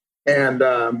 And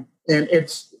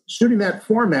it's shooting that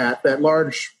format, that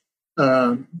large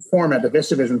format, the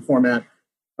VistaVision format.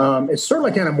 It's sort of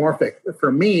like anamorphic.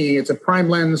 For me, it's a prime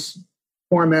lens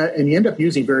format, and you end up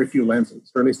using very few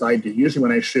lenses, or at least I do. Usually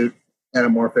when I shoot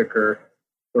anamorphic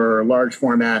or large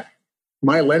format,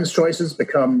 my lens choices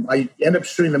I end up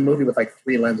shooting the movie with like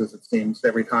 3 lenses, it seems,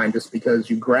 every time, just because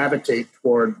you gravitate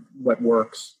toward what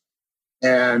works.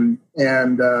 And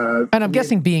I'm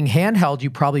guessing being handheld,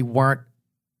 you probably weren't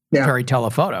very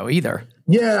telephoto either.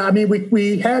 Yeah, I mean,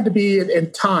 we had to be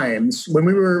in times when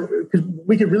we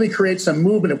could really create some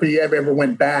movement if we ever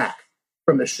went back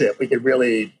from the ship. We could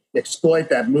really exploit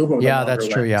that movement. Yeah, that's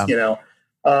true. Yeah,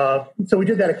 so we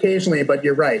did that occasionally, but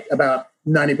you're right. About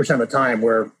 90% of the time,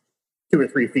 we're 2 or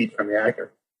 3 feet from the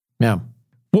actor. Yeah.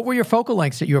 What were your focal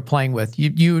lengths that you were playing with?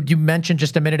 You mentioned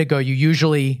just a minute ago, you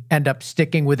usually end up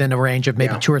sticking within a range of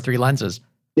maybe 2 or 3 lenses.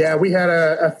 Yeah, we had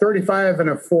a 35 and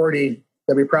a 40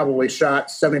 that we probably shot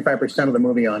 75% of the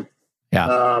movie on.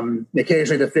 Yeah.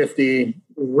 Occasionally the 50,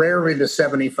 rarely the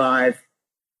 75,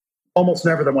 almost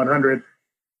never the 100.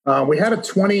 We had a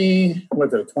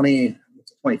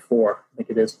 24, I think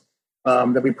it is,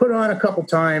 that we put on a couple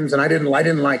times, and I didn't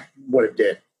like what it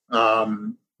did.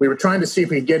 We were trying to see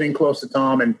if we could get in close to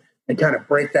Tom and kind of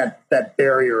break that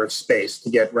barrier of space to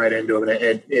get right into him.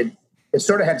 And it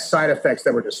sort of had side effects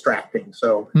that were distracting.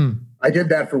 So I did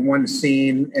that for one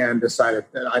scene and decided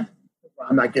that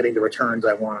I'm not getting the returns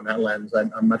I want on that lens.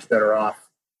 I'm much better off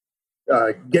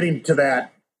getting to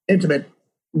that intimate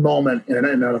moment in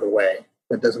another way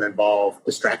that doesn't involve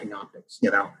distracting optics,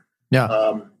 Yeah.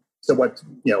 So what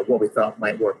we thought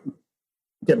might work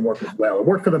didn't work as well. It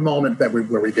worked for the moment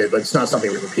where we did, but it's not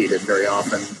something we repeated very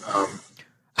often.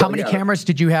 How many cameras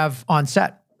did you have on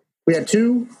set? We had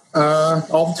 2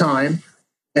 all the time,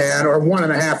 or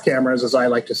 1.5 cameras, as I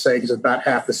like to say, because about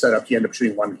half the setup you end up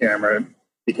shooting 1 camera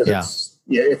because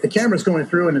if the camera's going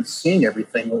through and it's seeing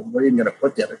everything, where are you going to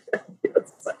put the other camera?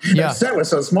 The set was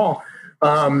so small.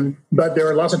 But there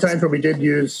were lots of times where we did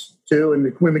use 2,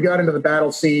 and when we got into the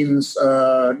battle scenes,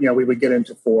 we would get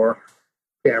into 4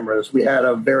 cameras. We had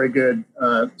a very good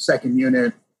second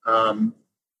unit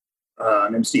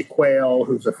named Steve Quayle,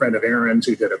 who's a friend of Aaron's,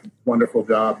 who did a wonderful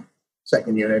job,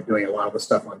 second unit, doing a lot of the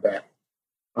stuff on deck.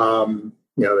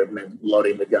 It meant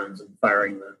loading the guns and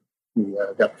firing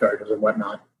the depth charges and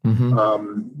whatnot.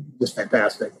 Mm-hmm. Just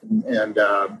fantastic. And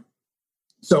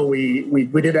so we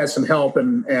did have some help.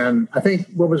 And I think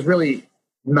what was really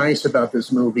nice about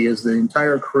this movie is the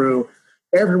entire crew,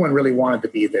 everyone really wanted to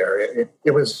be there.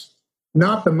 It was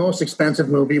not the most expensive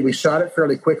movie. We shot it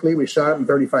fairly quickly. We shot it in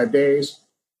 35 days.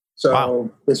 So wow.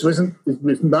 It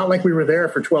was not like we were there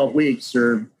for 12 weeks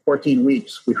or 14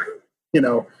 weeks. We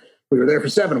were there for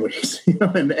 7 weeks,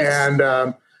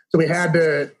 so we had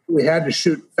to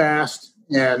shoot fast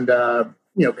and,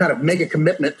 kind of make a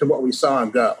commitment to what we saw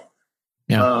and go.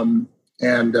 Yeah.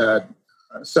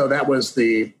 So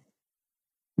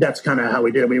that's kind of how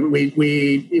we did it.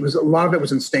 It was, a lot of it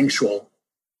was instinctual.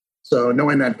 So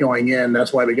knowing that going in,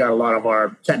 that's why we got a lot of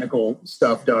our technical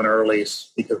stuff done early,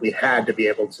 because we had to be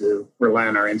able to rely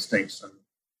on our instincts and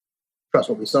trust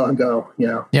what we saw and go.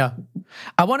 Yeah.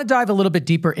 I want to dive a little bit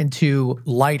deeper into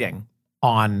lighting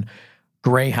on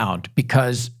Greyhound,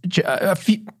 because a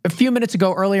few minutes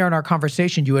ago, earlier in our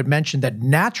conversation, you had mentioned that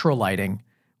natural lighting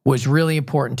was really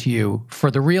important to you for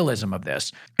the realism of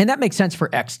this. And that makes sense for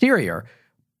exterior.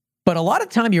 But a lot of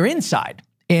time you're inside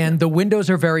and the windows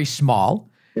are very small.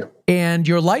 Yeah. And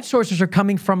your light sources are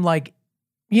coming from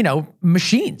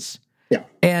machines. Yeah.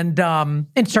 And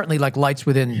certainly like lights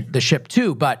within the ship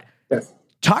too. But yes.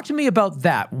 Talk to me about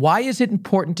that. Why is it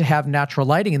important to have natural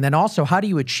lighting? And then also, how do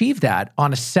you achieve that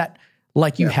on a set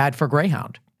like you had for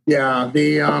Greyhound? Yeah.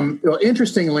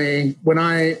 Interestingly, when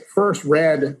I first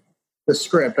read the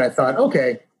script, I thought,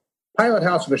 okay, pilot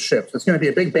house of a ship. So it's going to be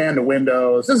a big band of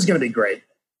windows. This is going to be great.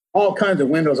 All kinds of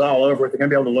windows all over it. They're going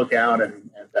to be able to look out and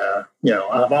I'll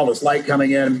have all this light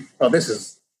coming in. Oh, this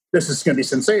is going to be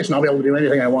sensational. I'll be able to do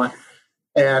anything I want.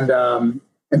 And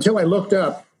until I looked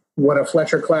up what a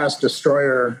Fletcher-class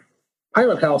destroyer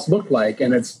pilot house looked like,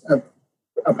 and it's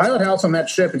a pilot house on that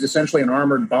ship is essentially an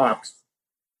armored box.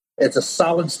 It's a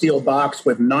solid steel box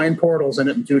with 9 portals in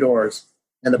it and 2 doors,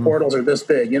 and the portals are this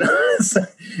big.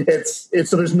 It's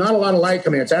so there's not a lot of light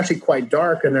coming. It's actually quite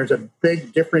dark, and there's a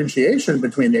big differentiation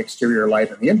between the exterior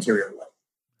light and the interior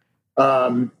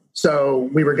light. So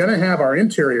we were going to have our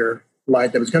interior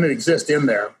light that was going to exist in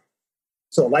there.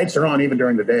 So the lights are on even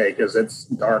during the day because it's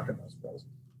dark in those places.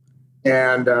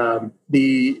 And for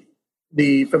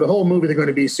the whole movie, they're going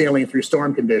to be sailing through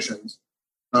storm conditions.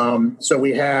 So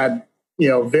we had,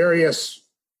 various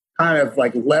kind of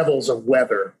like levels of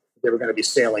weather they were going to be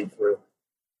sailing through.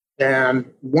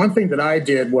 And one thing that I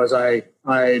did was I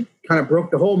kind of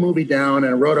broke the whole movie down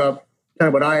and wrote up kind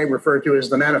of what I refer to as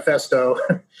the manifesto,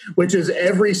 which is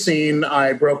every scene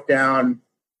I broke down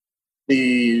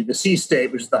the sea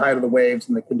state, which is the height of the waves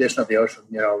and the condition of the ocean,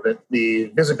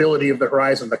 the visibility of the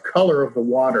horizon, the color of the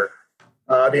water,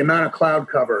 the amount of cloud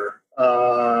cover,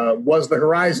 was the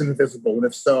horizon visible? And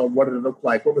if so, what did it look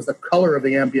like? What was the color of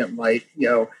the ambient light?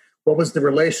 What was the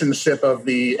relationship of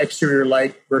the exterior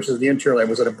light versus the interior light?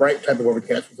 Was it a bright type of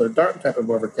overcast? Was it a dark type of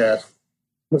overcast?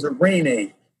 Was it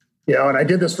raining? And I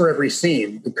did this for every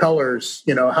scene. The colors,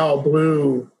 how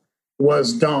blue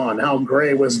was dawn, how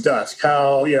gray was dusk,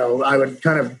 how, I would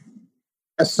kind of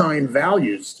assign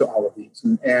values to all of these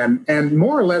and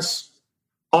more or less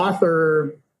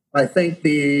author, I think,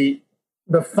 the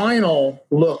final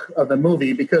look of the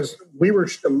movie, because we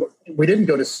didn't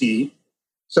go to sea.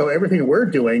 So everything we're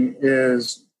doing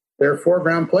is their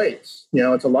foreground plates.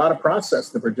 It's a lot of process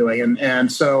that we're doing. And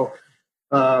so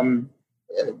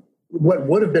what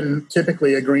would have been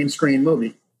typically a green screen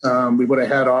movie, we would have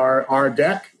had our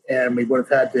deck, and we would have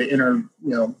had to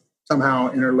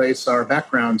somehow interlace our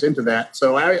backgrounds into that.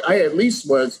 So I at least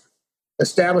was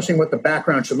establishing what the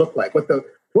background should look like,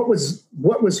 what was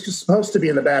supposed to be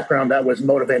in the background that was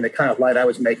motivating the kind of light I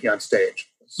was making on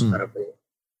stage. That's kind of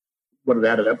what it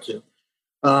added up to.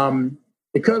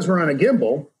 Because we're on a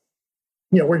gimbal,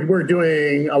 we're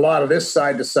doing a lot of this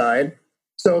side to side.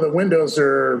 So the windows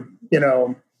are,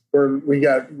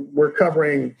 we're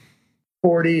covering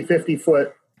 40, 50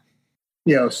 foot,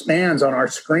 spans on our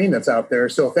screen that's out there.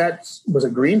 So if that was a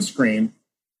green screen,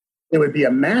 it would be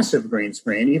a massive green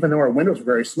screen, even though our windows were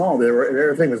very small.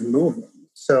 Everything was moving.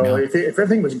 So if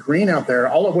everything was green out there,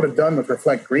 all it would have done was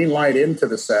reflect green light into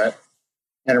the set,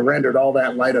 and it rendered all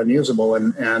that light unusable.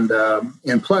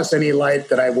 And plus, any light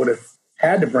that I would have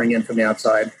had to bring in from the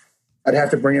outside, I'd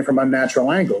have to bring in from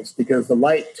unnatural angles, because the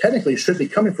light technically should be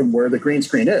coming from where the green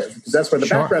screen is, because that's where the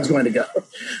background's going to go.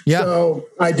 Yeah. So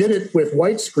I did it with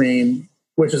white screen,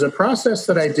 which is a process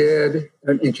that I did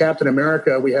in Captain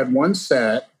America. We had one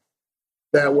set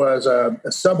that was a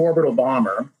suborbital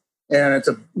bomber, and it's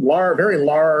a very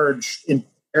large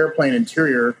airplane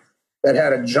interior that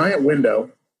had a giant window,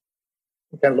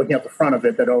 kind of looking out the front of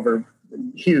it, that overlooked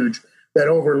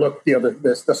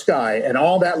the sky, and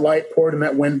all that light poured in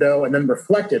that window and then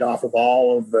reflected off of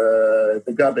all of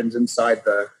the gubbins inside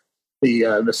the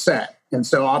set. And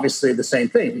so obviously the same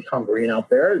thing, we hung green out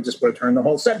there, it just would have turned the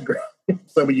whole set green.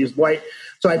 So we used white.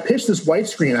 So I pitched this white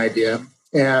screen idea,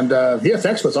 and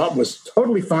VFX was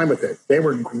totally fine with it. They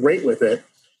were great with it,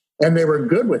 and they were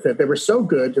good with it. They were so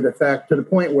good to the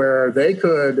point where they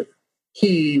could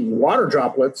key water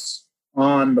droplets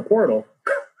on the portal.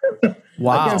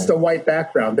 Wow. Against a white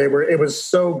background. It was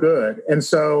so good. And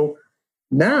so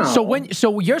now,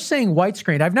 so you're saying white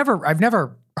screen. I've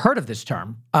never heard of this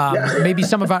term. Maybe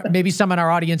some in our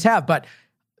audience have, but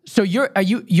so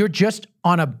you're just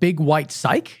on a big white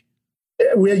cyc?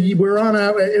 We're on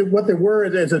what the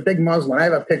word is, a big muslin. I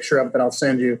have a picture of it that I'll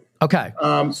send you. Okay.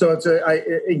 So it's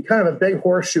in kind of a big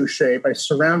horseshoe shape. I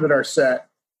surrounded our set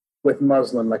with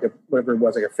muslin, like a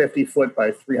 50-foot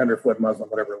by 300-foot muslin,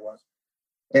 whatever it was.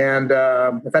 And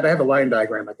in fact, I have a line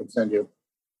diagram I can send you.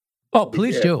 Oh,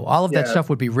 please do. All of that stuff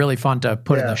would be really fun to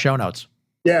put in the show notes.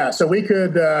 Yeah, so we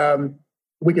could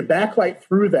backlight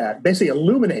through that, basically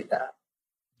illuminate that,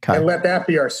 and let that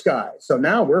be our sky. So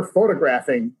now we're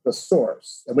photographing the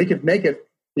source, and we could make it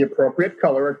the appropriate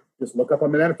color. Just look up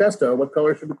on the manifesto, what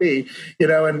color should it be,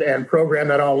 and program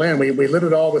that all in. We lit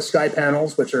it all with sky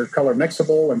panels, which are color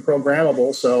mixable and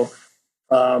programmable. So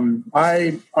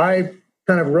I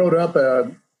kind of wrote up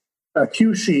a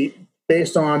cue sheet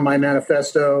based on my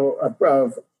manifesto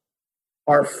of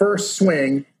our first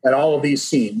swing at all of these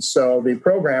scenes. So the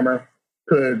programmer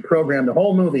could program the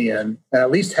whole movie in and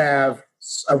at least have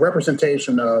a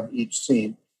representation of each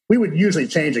scene. We would usually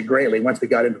change it greatly once we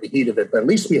got into the heat of it, but at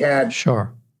least we had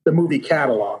the movie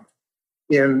catalog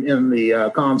in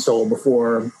the console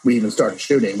before we even started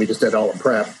shooting. We just did all the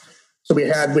prep. So we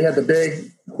had the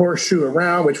big horseshoe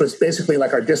around, which was basically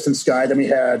like our distant sky. Then we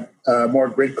had more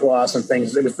grid cloths and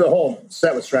things. The whole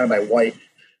set was surrounded by white.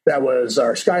 That was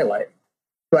our skylight.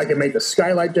 So I could make the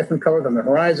skylight different color than the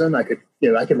horizon. I could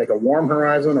make a warm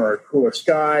horizon or a cooler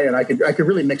sky, and I could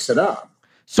really mix it up.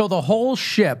 So the whole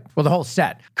ship, or the whole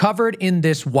set, covered in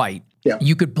this white. Yeah.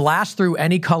 You could blast through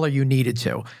any color you needed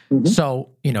to. Mm-hmm. So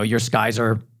your skies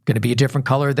are going to be a different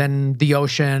color than the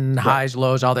ocean, highs,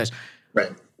 lows, all this.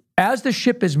 Right. As the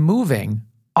ship is moving,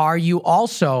 are you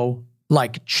also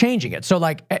changing it? So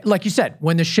like you said,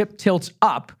 when the ship tilts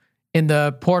up and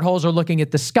the portholes are looking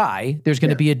at the sky, there's going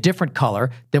to be a different color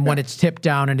than when it's tipped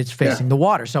down and it's facing the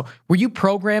water. So were you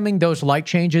programming those light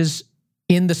changes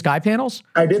in the sky panels?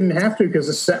 I didn't have to, because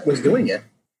the set was doing it.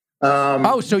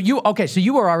 So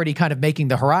you were already kind of making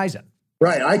the horizon.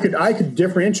 Right. I could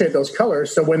differentiate those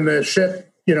colors. So when the ship,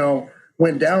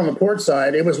 went down on the port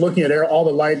side, it was looking at all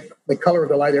the light, the color of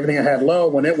the light, everything I had low.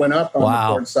 When it went up on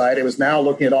the port side, it was now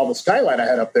looking at all the skylight I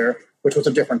had up there, which was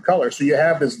a different color. So you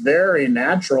have this very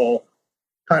natural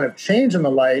kind of change in the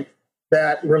light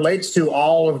that relates to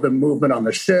all of the movement on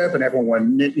the ship and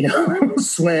everyone,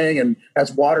 swing, and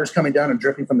as water's coming down and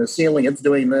dripping from the ceiling, it's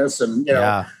doing this, and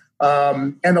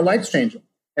and the light's changing.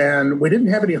 And we didn't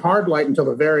have any hard light until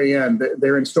the very end.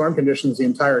 They're in storm conditions the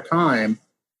entire time,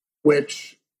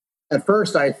 which at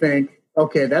first I think,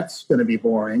 okay, that's going to be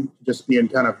boring, just be in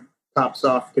kind of top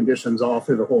soft conditions all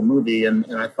through the whole movie. And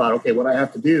I thought, okay, what I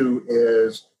have to do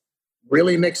is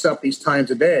really mix up these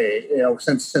times a day.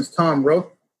 Since Tom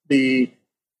wrote the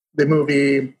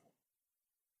movie,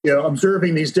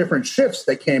 observing these different shifts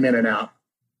that came in and out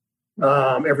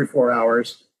every 4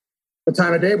 hours, the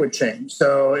time of day would change.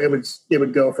 So it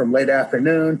would go from late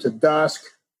afternoon to dusk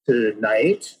to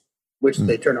night, which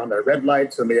they turn on their red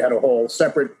lights, and we had a whole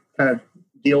separate kind of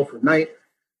deal for night.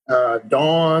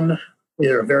 Dawn, we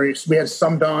had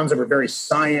some dawns that were very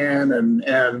cyan, and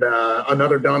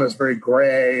another dawn is very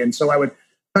gray. And so I would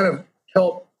kind of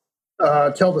help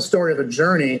tell the story of the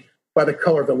journey by the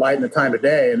color of the light and the time of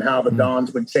day, and how the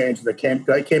dawns would change. They came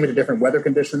into different weather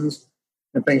conditions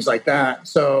and things like that.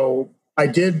 So I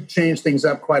did change things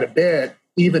up quite a bit,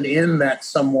 even in that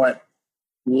somewhat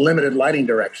limited lighting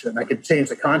direction. I could change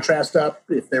the contrast up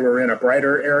if they were in a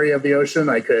brighter area of the ocean.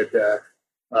 I could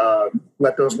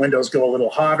let those windows go a little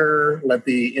hotter, let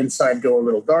the inside go a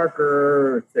little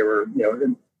darker. If they were,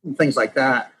 and things like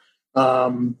that.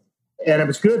 And it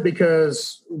was good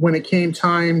because when it came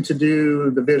time to do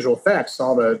the visual effects,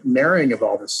 all the narrating of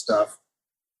all this stuff,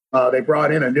 they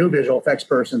brought in a new visual effects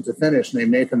person to finish named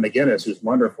Nathan McGinnis, who's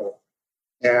wonderful.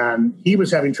 And he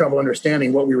was having trouble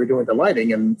understanding what we were doing with the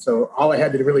lighting. And so all I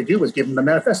had to really do was give him the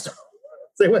manifesto.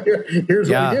 Say, well, here's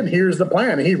what we did. Here's the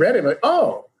plan. And he read it like,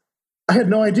 oh, I had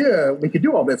no idea we could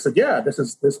do all this. I said, yeah, this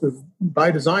was by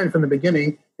design from the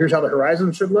beginning. Here's how the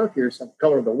horizon should look. Here's the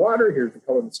color of the water. Here's the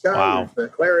color of the sky. Wow. Here's the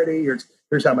clarity.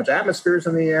 Here's how much atmosphere is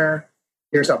in the air.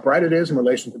 Here's how bright it is in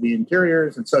relation to the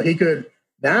interiors. And so he had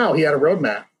a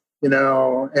roadmap.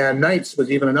 And nights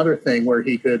was even another thing where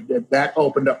that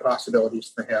opened up possibilities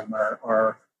for him,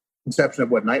 our conception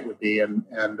of what night would be.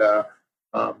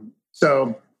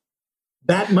 So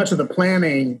that much of the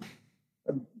planning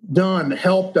done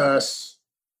helped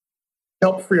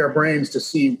free our brains to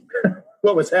see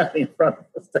what was happening in front of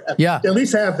us. To at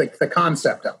least have the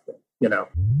concept of it,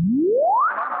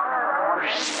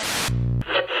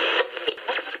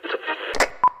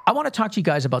 I want to talk to you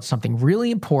guys about something really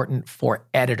important for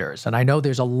editors. And I know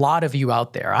there's a lot of you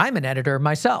out there. I'm an editor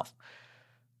myself.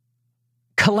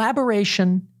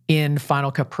 Collaboration in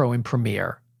Final Cut Pro and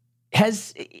Premiere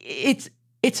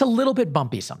it's a little bit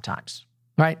bumpy sometimes,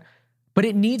 right? But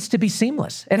it needs to be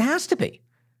seamless. It has to be.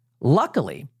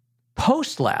 Luckily,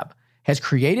 PostLab has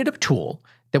created a tool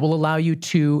that will allow you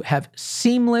to have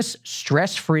seamless,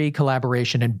 stress-free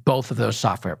collaboration in both of those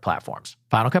software platforms,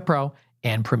 Final Cut Pro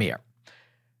and Premiere.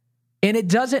 And it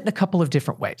does it in a couple of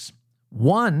different ways.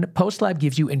 One, PostLab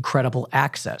gives you incredible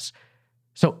access.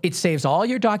 So it saves all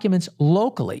your documents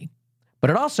locally, but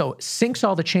it also syncs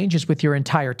all the changes with your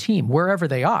entire team, wherever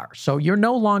they are. So you're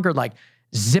no longer like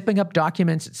zipping up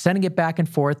documents and sending it back and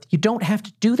forth. You don't have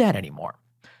to do that anymore.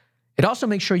 It also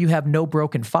makes sure you have no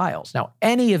broken files. Now,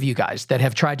 any of you guys that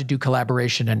have tried to do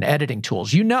collaboration and editing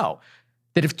tools, you know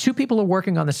that if two people are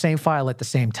working on the same file at the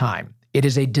same time, it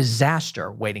is a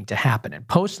disaster waiting to happen. And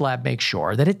PostLab makes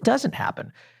sure that it doesn't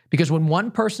happen. Because when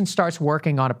one person starts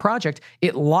working on a project,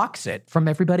 it locks it from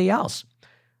everybody else.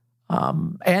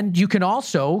 And you can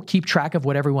also keep track of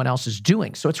what everyone else is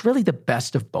doing. So it's really the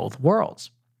best of both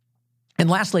worlds. And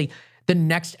lastly, the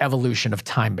next evolution of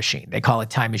Time Machine. They call it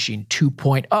Time Machine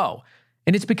 2.0.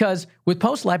 And it's because with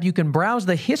PostLab, you can browse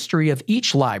the history of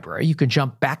each library. You can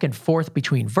jump back and forth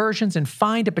between versions and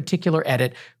find a particular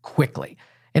edit quickly.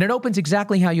 And it opens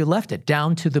exactly how you left it,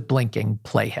 down to the blinking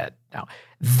playhead. Now,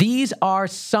 these are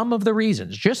some of the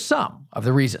reasons, just some of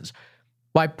the reasons,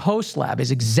 why PostLab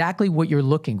is exactly what you're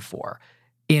looking for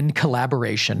in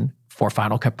collaboration for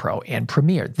Final Cut Pro and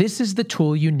Premiere. This is the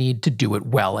tool you need to do it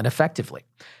well and effectively.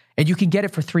 And you can get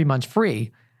it for 3 months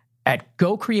free at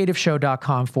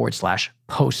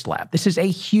gocreativeshow.com/PostLab. This is a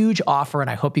huge offer, and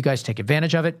I hope you guys take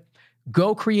advantage of it.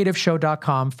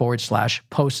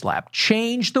 gocreativeshow.com/PostLab.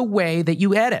 Change the way that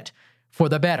you edit for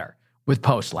the better with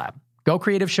PostLab.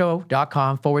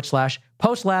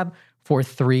 gocreativeshow.com/PostLab for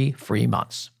 3 free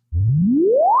months.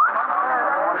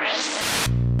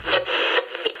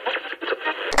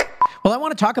 Well, I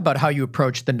want to talk about how you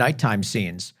approach the nighttime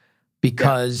scenes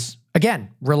because,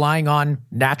 again, relying on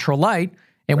natural light,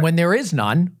 and when there is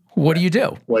none, what do you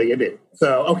do? What do you do?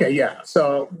 So, okay, yeah.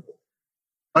 So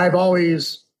I've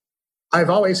always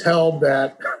held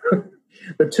that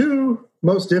the two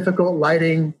most difficult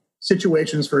lighting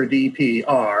situations for a DP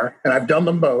are, and I've done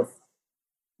them both,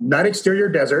 night exterior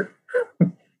desert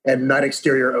and night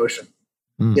exterior ocean.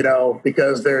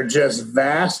 Because they're just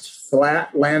vast,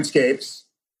 flat landscapes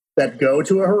that go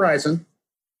to a horizon.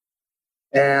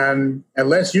 And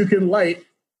unless you can light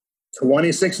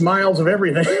 26 miles of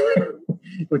everything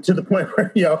to the point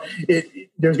where,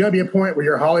 there's going to be a point where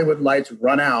your Hollywood lights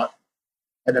run out.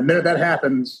 And the minute that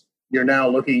happens, you're now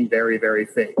looking very, very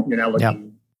fake. You're now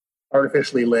looking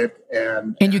artificially lit.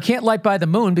 And you can't light by the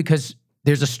moon because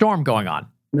there's a storm going on.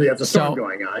 There's a storm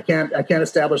going on. I can't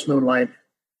establish moonlight.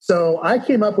 So I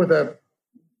came up with a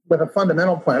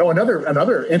fundamental plan. Oh,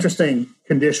 another interesting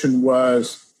condition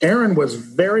was Aaron was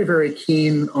very, very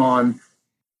keen on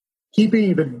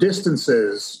keeping the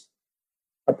distances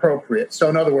appropriate. So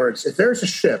in other words, if there's a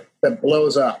ship that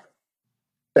blows up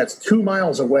that's 2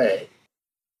 miles away,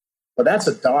 well, that's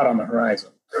a dot on the horizon.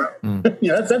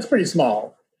 That's pretty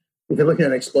small if you're looking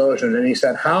at an explosion. And he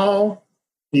said, how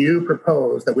do you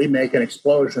propose that we make an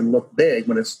explosion look big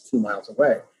when it's 2 miles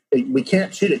away? We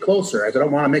can't shoot it closer, as I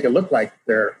don't want to make it look like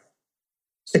they're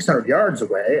 600 yards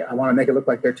away. I want to make it look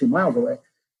like they're 2 miles away.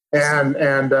 And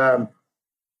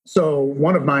so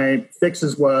one of my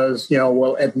fixes was,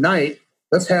 at night,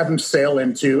 let's have them sail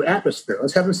into atmosphere.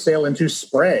 Let's have them sail into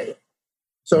spray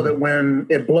so that when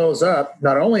it blows up,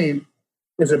 not only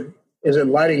is it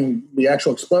lighting the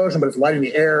actual explosion, but it's lighting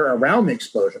the air around the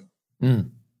explosion,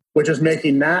 which is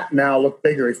making that now look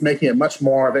bigger. It's making it much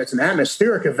more of it's an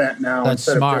atmospheric event now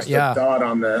instead of just a dot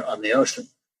on the ocean,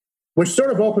 which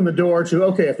sort of opened the door to,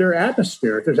 okay, if there's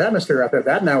atmosphere out there,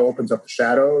 that now opens up the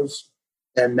shadows.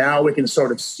 And now we can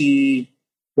sort of see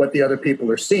what the other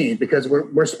people are seeing, because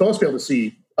we're supposed to be able to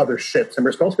see other ships and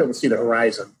we're supposed to be able to see the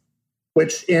horizon,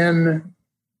 which in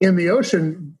the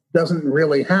ocean doesn't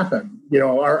really happen.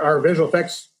 Our visual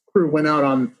effects crew went out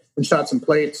and shot some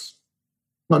plates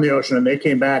on the ocean, and they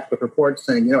came back with reports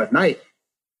saying, at night,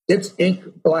 it's ink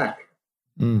black.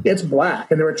 It's black.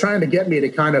 And they were trying to get me to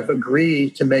kind of agree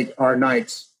to make our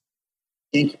nights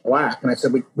ink black. And I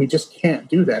said, we just can't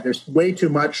do that. There's way too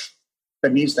much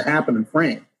that needs to happen in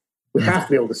frame. We have to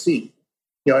be able to see,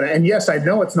 and yes, I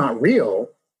know it's not real.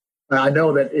 I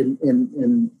know that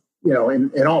in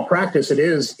all practice, it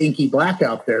is inky black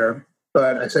out there.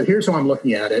 But I said, here's how I'm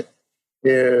looking at it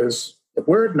is if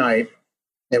we're at night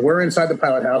and we're inside the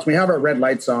pilot house, we have our red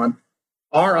lights on,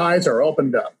 our eyes are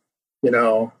opened up.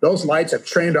 Those lights have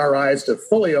trained our eyes to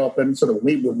fully open so that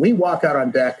when we walk out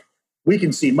on deck, we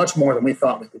can see much more than we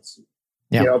thought we could see.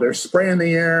 Yeah. There's spray in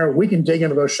the air. We can dig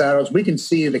into those shadows. We can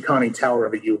see the conning tower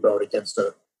of a U-boat against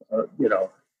a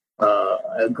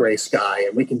gray sky.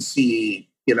 And we can see,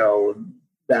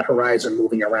 that horizon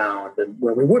moving around, and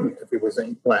where we wouldn't if it was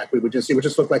ink black. It would just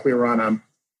look like we were on an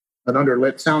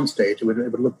underlit soundstage. It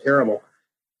would look terrible.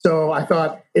 So I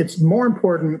thought it's more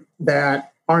important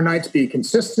that our nights be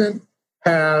consistent,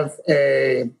 have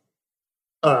a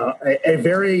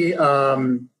very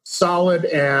solid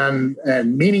and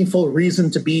meaningful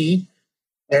reason to be,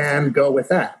 and go with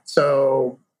that.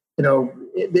 So,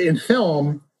 in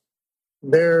film,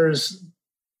 there's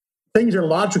things are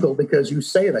logical because you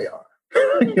say they are.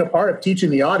 Part of teaching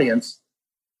the audience,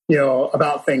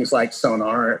 about things like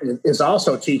sonar is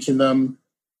also teaching them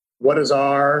what is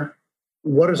our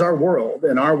world.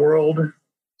 And our world,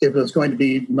 it was going to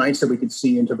be nights that we could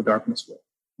see into the darkness with,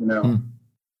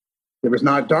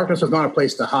 darkness was not a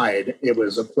place to hide. It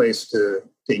was a place to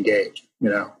engage,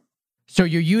 So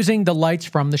you're using the lights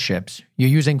from the ships, you're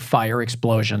using fire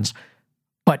explosions,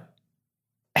 but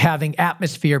having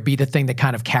atmosphere be the thing that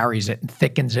kind of carries it and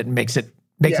thickens it and makes it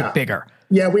bigger.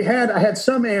 Yeah, I had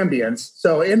some ambience.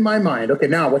 So in my mind, okay,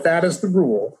 now with that as the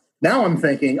rule, now I'm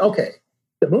thinking, okay,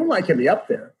 the moonlight can be up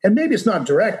there. And maybe it's not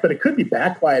direct, but it could be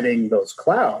backlighting those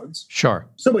clouds. Sure.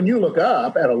 So when you look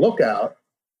up at a lookout,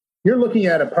 you're looking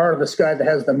at a part of the sky that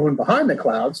has the moon behind the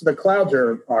clouds. The clouds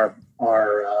are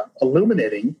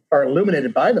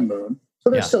illuminated by the moon. So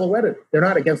they're silhouetted. They're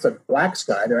not against a black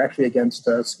sky. They're actually against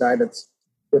a sky that's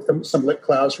with some lit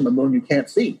clouds from a moon you can't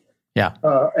see. Yeah.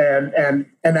 And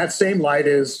that same light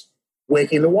is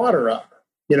waking the water up.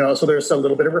 So there's a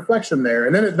little bit of reflection there.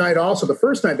 And then at night also, the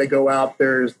first night they go out,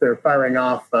 they're firing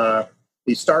off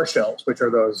these star shells, which are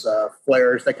those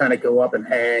flares that kind of go up and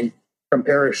hang from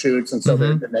parachutes. And so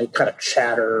they kind of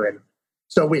chatter. And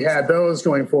so we had those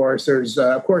going for us. There's,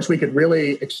 of course, we could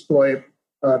really exploit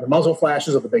the muzzle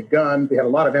flashes of the big gun. We had a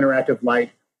lot of interactive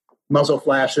light muzzle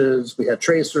flashes. We had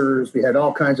tracers. We had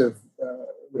all kinds of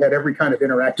we had every kind of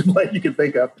interactive light you could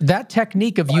think of. That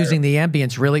technique of using the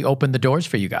ambience really opened the doors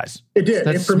for you guys. It did.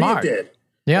 That's smart. For me, it did.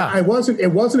 Yeah. It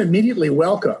wasn't immediately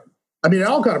welcome. I mean, it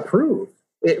all got approved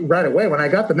right away. When I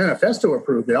got the manifesto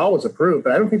approved, they all was approved,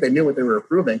 but I don't think they knew what they were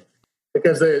approving,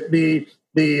 because the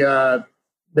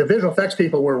visual effects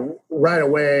people were right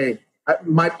away.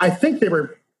 I think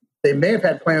they may have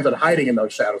had plans on hiding in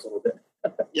those shadows a little bit.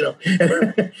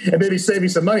 And maybe saving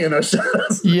some money in those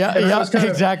shots.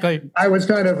 Exactly. I was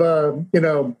kind of,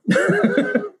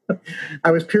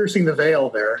 I was piercing the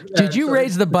veil there. Did you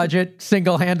raise the budget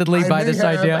single-handedly by this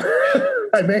idea?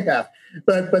 I may have,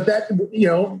 but that,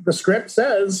 the script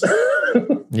says,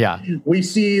 we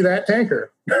see that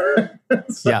tanker.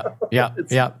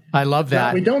 I love that.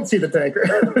 No, we don't see the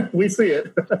tanker. We see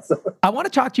it. I want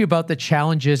to talk to you about the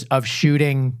challenges of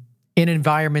shooting in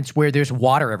environments where there's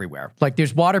water everywhere. Like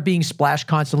there's water being splashed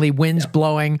constantly, winds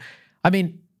blowing. I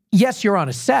mean, yes, you're on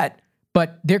a set,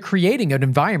 but they're creating an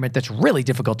environment that's really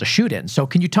difficult to shoot in. So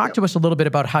can you talk to us a little bit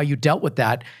about how you dealt with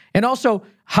that, and also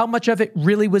how much of it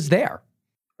really was there?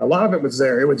 A lot of it was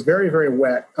there. It was very, very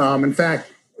wet. In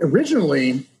fact,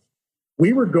 originally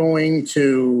we were going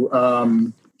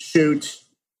to shoot,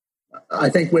 I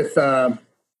think, with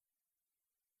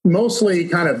mostly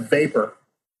kind of vapor.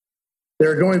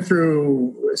 They're going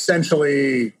through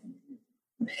essentially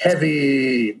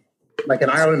heavy, like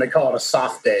in Ireland, they call it a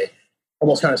soft day,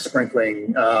 almost kind of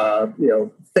sprinkling,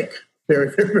 thick very,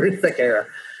 very, very thick air,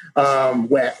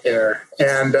 wet air.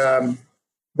 And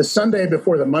the Sunday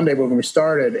before the Monday when we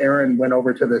started, Aaron went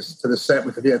over to the set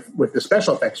with the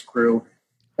special effects crew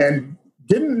and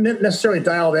didn't necessarily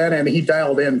dial that in. He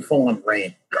dialed in full on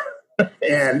rain.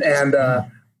 and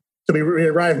so we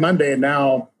arrived Monday, and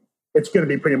now it's going to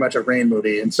be pretty much a rain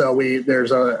movie. And so it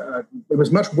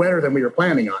was much wetter than we were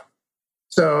planning on.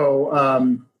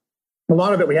 So a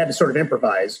lot of it we had to sort of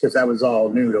improvise because that was all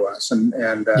new to us.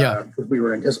 And we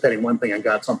were anticipating one thing and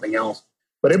got something else.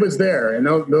 But it was there, and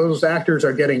those actors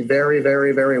are getting very,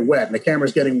 very, very wet, and the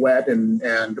camera's getting wet,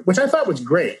 and which I thought was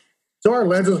great. So our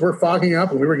lenses were fogging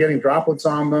up, and we were getting droplets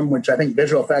on them, which I think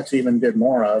visual effects even did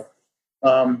more of,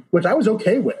 which I was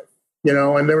okay with,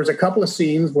 And there was a couple of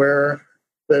scenes where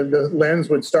the lens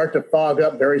would start to fog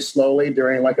up very slowly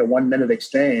during like a 1 minute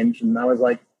exchange, and I was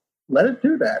like, let it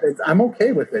do that. I'm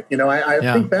okay with it.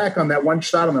 I think back on that one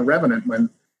shot on The Revenant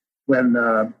when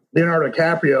Leonardo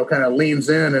DiCaprio kind of leans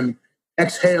in and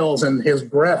exhales and his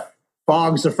breath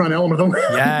fogs the front element of the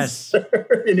lens. Yes.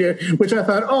 Which I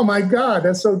thought, oh my God,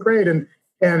 that's so great. And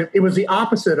it was the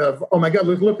opposite of, oh my God,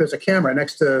 look, there's a camera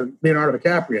next to Leonardo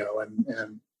DiCaprio.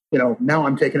 And now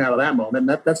I'm taken out of that moment.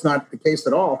 That's not the case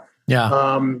at all. Yeah.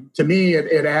 To me,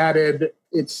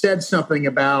 it said something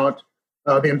about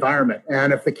the environment.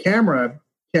 And if the camera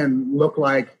can look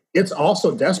like it's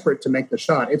also desperate to make the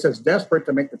shot, it's as desperate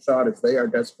to make the shot as they are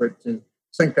desperate to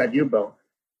sink that U-boat.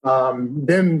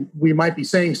 Then we might be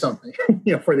saying something,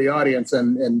 for the audience.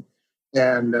 And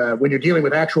when you're dealing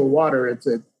with actual water,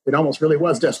 it almost really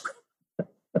was desperate.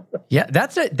 Yeah,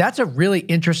 that's a really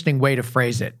interesting way to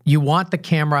phrase it. You want the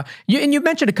camera, and you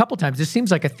mentioned a couple times, this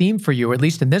seems like a theme for you, at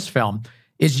least in this film,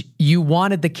 is you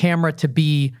wanted the camera to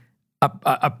be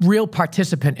a real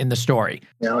participant in the story.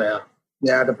 Yeah.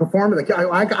 The performance,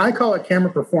 I call it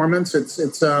camera performance.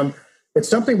 It's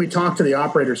something we talked to the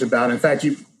operators about. In fact,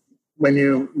 when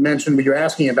you were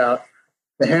asking about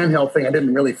the handheld thing, I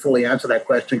didn't really fully answer that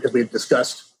question because we had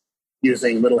discussed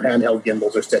using little handheld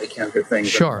gimbals or Steadicams or things.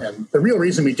 Sure. And the real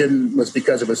reason we didn't was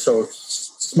because it was so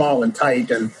small and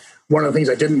tight. And one of the things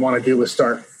I didn't want to do was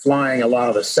start flying a lot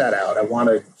of the set out. I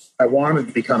wanted it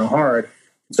to be kind of hard.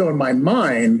 So in my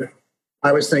mind,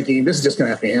 I was thinking, this is just going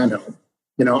to have to be handheld.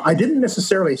 I didn't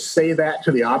necessarily say that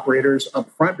to the operators up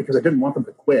front because I didn't want them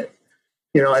to quit.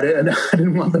 I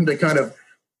didn't want them to kind of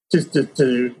just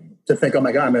to think, oh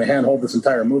my God, I'm going to handhold this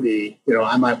entire movie.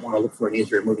 I might want to look for an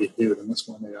easier movie to do than this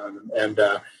one. And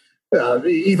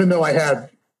even though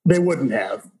they wouldn't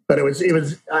have, but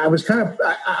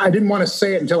I didn't want to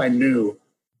say it until I knew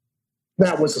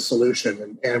that was the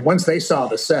solution. And once they saw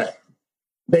the set,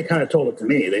 they kind of told it to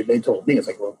me. They told me, it's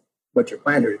like, well, what's your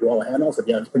plan here? To do all the handhelds? I said,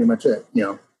 yeah, that's pretty much it.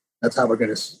 That's how we're going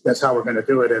to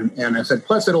do it. And I said,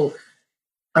 plus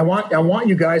I want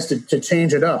you guys to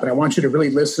change it up, and I want you to really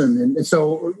listen. And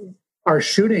so our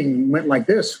shooting went like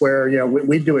this, where,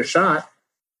 we'd do a shot,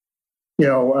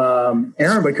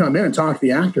 Aaron would come in and talk to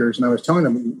the actors, and I was telling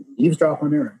them, eavesdrop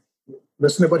on Aaron,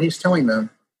 listen to what he's telling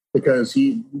them, because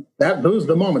those are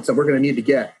the moments that we're going to need to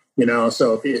get,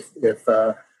 so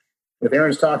if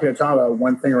Aaron's talking to Tom about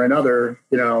one thing or another,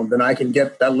 then I can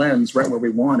get that lens right where we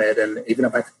want it. And even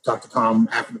if I talk to Tom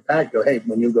after the fact, go, hey,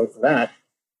 when you go for that,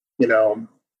 you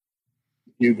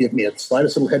give me a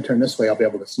slightest little head turn this way, I'll be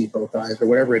able to see both eyes or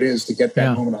whatever it is to get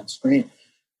that moment on screen.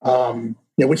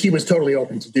 Which he was totally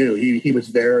open to do. He was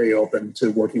very open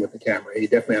to working with the camera. He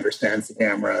definitely understands the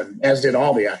camera, and as did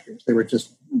all the actors. They were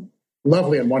just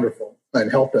lovely and wonderful and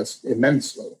helped us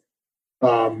immensely.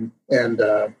 So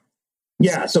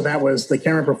that was the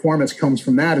camera performance comes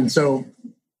from that. And so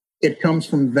it comes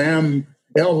from them.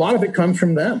 A lot of it comes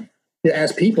from them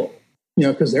as people,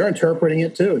 because they're interpreting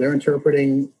it too. They're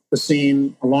interpreting the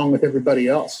scene along with everybody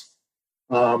else.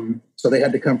 So they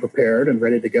had to come prepared and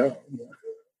ready to go. Yeah.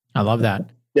 I love that.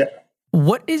 Yeah.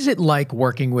 What is it like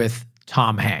working with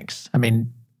Tom Hanks? I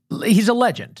mean, he's a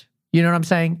legend. You know what I'm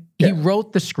saying? Yeah. He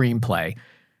wrote the screenplay.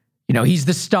 He's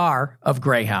the star of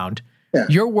Greyhound. Yeah.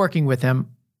 You're working with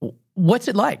him. What's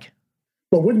it like?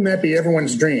 Well, wouldn't that be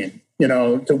everyone's dream,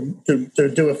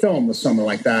 to do a film with someone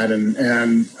like that?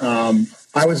 And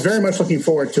I was very much looking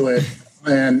forward to it.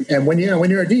 And when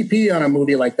you're a DP on a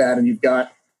movie like that, and you've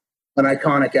got an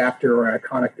iconic actor or an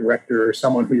iconic director or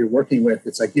someone who you're working with,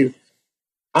 it's like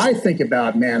I think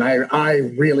about, man, I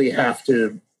really have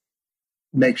to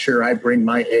make sure I bring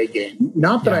my A game.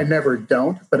 Not that I never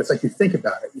don't, but it's like you think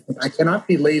about it. You think, I cannot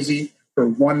be lazy for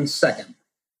 1 second.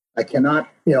 I cannot,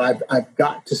 I've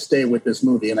got to stay with this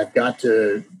movie, and I've got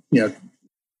to,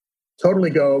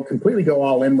 completely go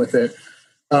all in with it.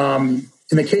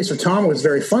 In the case of Tom, it was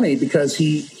very funny because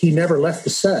he never left the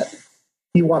set.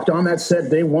 he walked on that set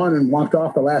day one and walked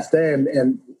off the last day.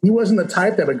 And he wasn't the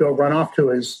type that would go run off to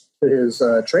his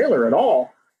trailer at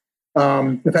all.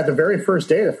 In fact, the very first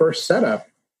day, the first setup,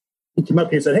 he came up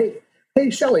and he said, hey,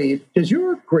 Shelley, does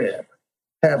your grip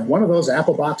have one of those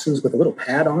Apple boxes with a little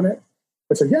pad on it?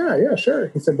 I said, yeah, sure.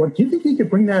 He said, well, do you think you could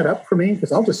bring that up for me?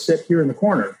 Because I'll just sit here in the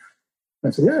corner. I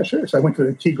said, yeah, sure. So I went to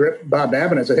the key grip, Bob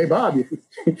Babin. I said, hey, Bob,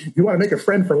 if you want to make a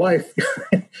friend for life,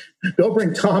 go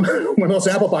bring Tom one of those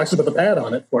Apple boxes with a pad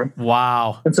on it for him.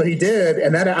 Wow. And so he did.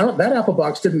 And that Apple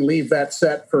box didn't leave that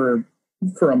set for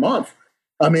a month.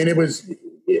 I mean,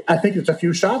 I think it's a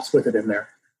few shots with it in there.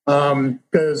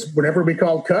 Because whenever we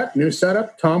called cut, new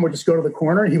setup, Tom would just go to the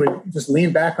corner. He would just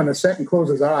lean back on the set and close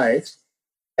his eyes.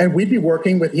 And we'd be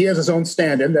working he has his own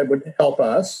stand-in that would help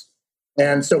us.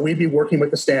 And so we'd be working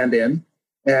with the stand-in.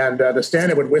 And the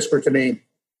stand-in would whisper to me,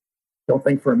 don't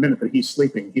think for a minute that he's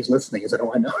sleeping. He's listening. I said,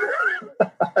 oh, I know.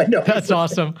 I know. That's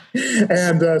awesome.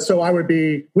 And so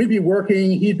we'd be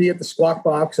working. He'd be at the squawk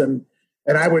box. And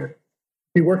I would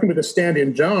be working with the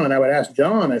stand-in, John. I would ask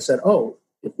John, I said,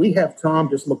 if we have Tom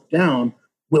just look down,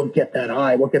 we'll get that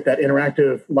eye. We'll get that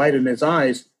interactive light in his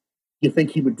eyes. You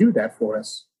think he would do that for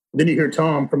us? And then you hear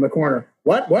Tom from the corner,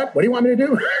 what do you want me to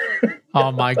do?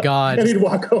 Oh, my God. And he'd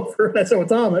walk over. And I said, well,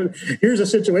 Tom, here's a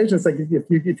situation. It's like,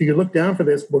 if you look down for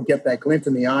this, we'll get that glint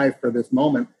in the eye for this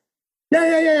moment.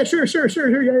 Yeah, sure.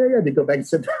 Yeah. They'd go back and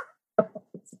sit down.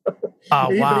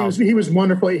 Wow. He was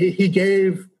wonderful. He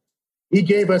gave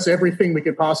us everything we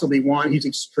could possibly want. He's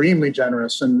extremely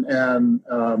generous and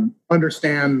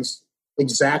understands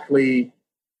exactly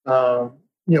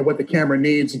what the camera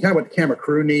needs and kind of what the camera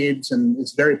crew needs, and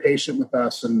is very patient with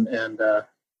us. And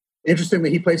interestingly,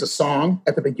 he plays a song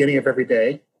at the beginning of every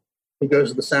day. He goes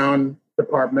to the sound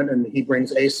department and he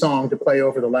brings a song to play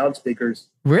over the loudspeakers.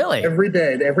 Really? Every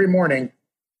day, every morning,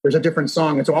 there's a different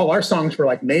song. And so all our songs were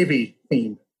like Navy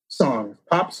themed songs,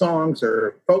 pop songs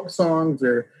or folk songs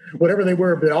or whatever they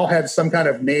were, but they all had some kind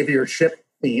of Navy or ship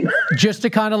theme. Just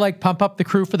to kind of like pump up the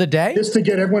crew for the day? Just to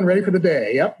get everyone ready for the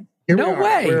day. Yep. No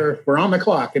way. We're on the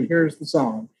clock, and here's the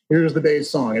song. Here's the day's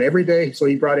song. And every day, so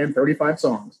he brought in 35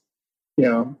 songs. He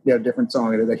had a different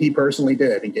song that he personally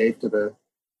did and gave to the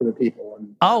people.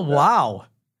 And, wow.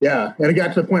 Yeah. And it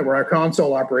got to the point where our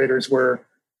console operators were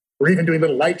even doing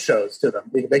little light shows to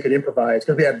them. They could improvise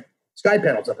because we had sky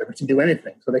panels up there, but you could do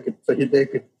anything. So they could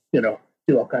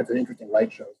do all kinds of interesting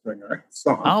light shows during our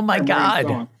song. Oh my God.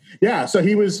 Song. Yeah. So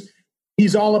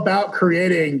he's all about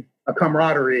creating a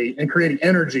camaraderie and creating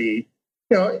energy.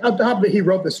 On top of it, he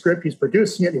wrote the script, he's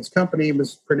producing it, his company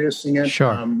was producing it.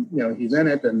 Sure. He's in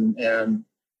it and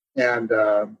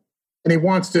he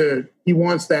wants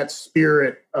that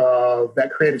spirit of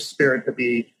that creative spirit to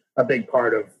be a big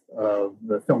part of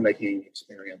the filmmaking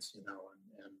experience, and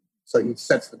so he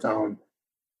sets the tone.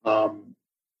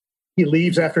 He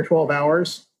leaves after 12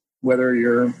 hours, whether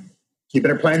you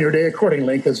better plan your day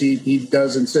accordingly, because he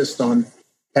does insist on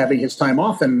having his time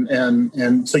off,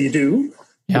 and so you do.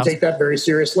 Yeah. You take that very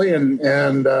seriously and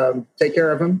take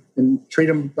care of him and treat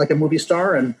him like a movie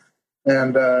star, and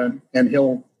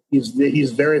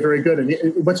he's very, very good.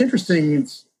 And what's interesting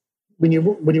is when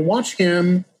you watch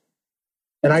him,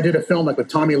 and I did a film like with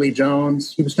Tommy Lee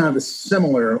Jones, he was kind of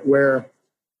similar, where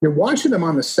you're watching them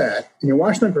on the set and you're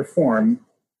watching them perform,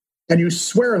 and you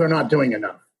swear they're not doing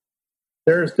enough.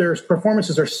 There's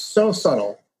performances are so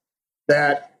subtle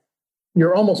that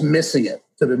you're almost missing it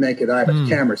to the naked eye, but the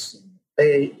camera's seen.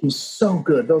 He's so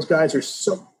good. Those guys are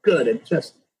so good at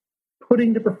just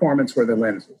putting the performance where the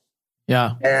lens is.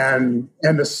 Yeah. And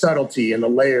the subtlety and the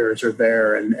layers are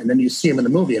there. And then you see him in the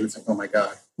movie and it's like, oh my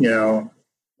God,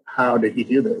 how did he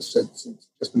do this? It's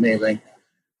just amazing.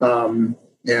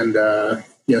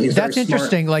 He's that's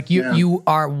interesting. Like you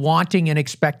are wanting and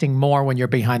expecting more when you're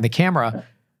behind the camera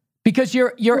because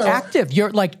you're active.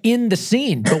 You're like in the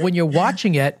scene, but when you're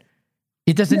watching it,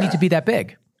 it doesn't need to be that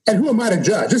big. And who am I to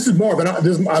judge? This is more of an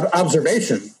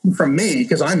observation from me,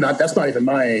 because that's not even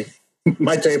my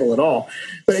table at all.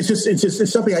 But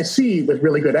it's something I see with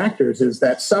really good actors, is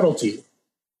that subtlety.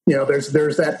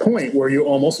 There's that point where you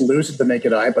almost lose it the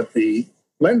naked eye, but the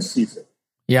lens sees it.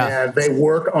 Yeah. And they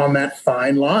work on that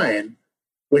fine line,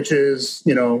 which is,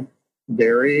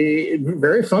 very,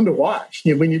 very fun to watch.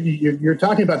 When you're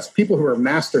talking about people who are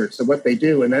masters of what they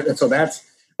do. And so that's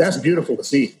beautiful to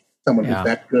see someone who's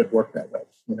that good work that way.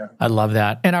 I love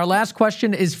that. And our last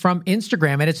question is from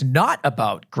Instagram, and it's not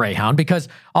about Greyhound, because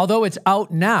although it's out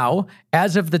now,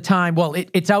 as of the time,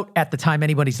 it's out at the time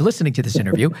anybody's listening to this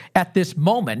interview. At this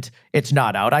moment, it's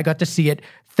not out. I got to see it.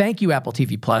 Thank you, Apple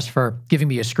TV Plus, for giving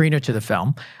me a screener to the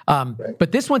film.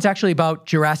 But this one's actually about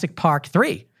Jurassic Park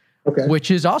 3.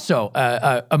 which is also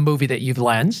a movie that you've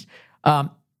lensed. And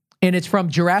it's from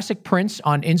Jurassic Prince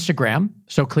on Instagram,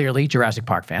 so clearly Jurassic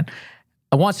Park fan.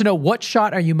 I wants to know, what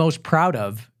shot are you most proud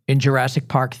of in Jurassic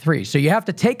Park 3? So you have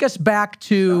to take us back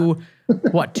to,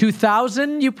 what,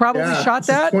 2000 you probably shot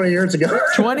that? 20 years ago.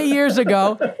 20 years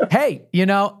ago. Hey,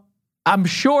 I'm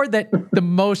sure that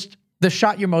the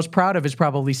shot you're most proud of is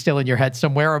probably still in your head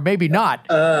somewhere, or maybe not.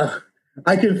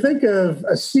 I can think of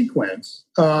a sequence.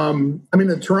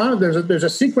 The Toronto, there's a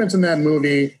sequence in that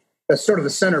movie that's sort of the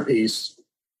centerpiece,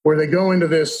 where they go into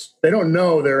this, they don't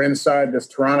know they're inside this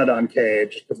pteranodon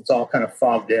cage because it's all kind of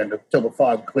fogged in until the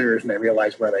fog clears and they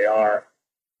realize where they are.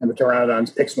 And the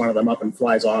pteranodon picks one of them up and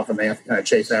flies off, and they have to kind of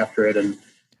chase after it. And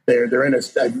they're in a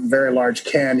very large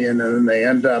canyon, and then they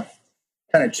end up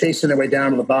kind of chasing their way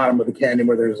down to the bottom of the canyon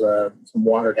where there's some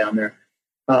water down there.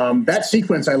 That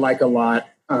sequence I like a lot.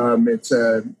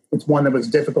 It's one that was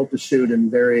difficult to shoot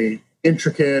and very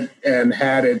intricate, and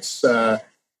had its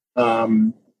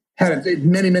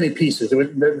many pieces. It was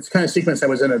this kind of sequence that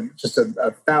was in just a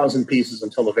 1,000 pieces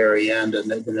until the very end,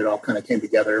 and then it all kind of came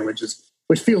together, which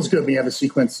feels good when you have a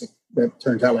sequence that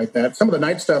turns out like that. Some of the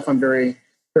night stuff I'm very,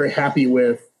 very happy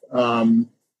with.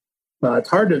 It's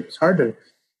hard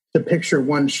to picture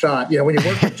one shot. When you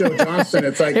work with Joe Johnston,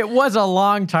 it's like it was a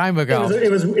long time ago. It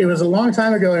was a long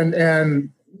time ago, and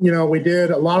we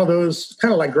did a lot of those,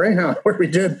 kind of like Greyhound, where we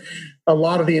did a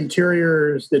lot of the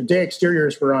interiors. The day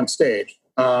exteriors were on stage,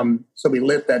 so we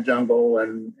lit that jungle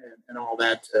and all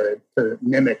that to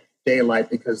mimic daylight,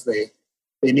 because they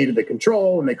needed the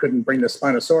control and they couldn't bring the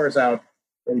Spinosaurus out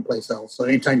anyplace else. So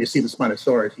anytime you see the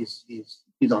Spinosaurus,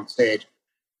 he's on stage,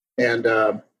 and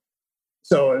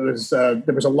so it was there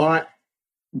was a lot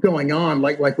going on.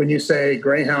 Like when you say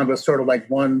Greyhound was sort of like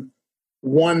one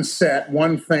set,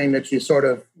 one thing that you sort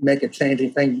of make a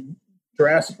changing thing.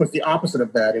 Jurassic was the opposite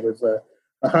of that. It was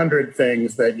 100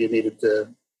 things that you needed to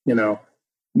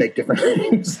make different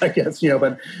things, I guess,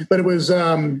 but it was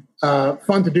fun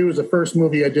to do. It was the first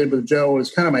movie I did with Joe. It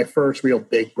was kind of my first real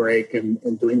big break in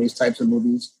doing these types of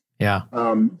movies. Yeah.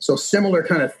 So similar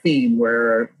kind of theme,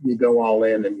 where you go all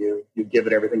in and you give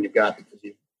it everything you've got, because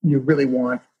you really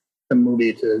want the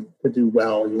movie to do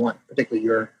well. You want particularly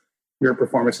your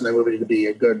performance in the movie to be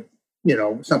a good,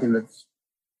 something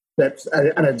that's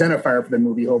an identifier for the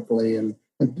movie, hopefully,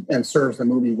 and serves the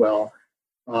movie well.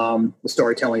 The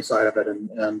storytelling side of it,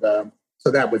 and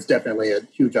so that was definitely a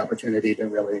huge opportunity to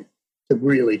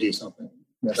really do something.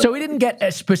 So we didn't get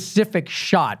a specific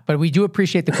shot, but we do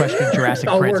appreciate the question, Jurassic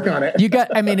I'll Prince. work on it.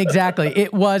 Exactly.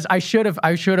 It was. I should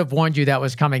have warned you that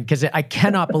was coming, because I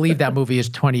cannot believe that movie is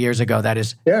 20 years ago. That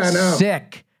is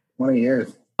sick. 20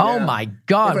 years. Oh my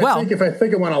God. If I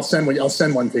think of one, I'll send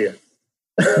one to you.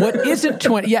 What isn't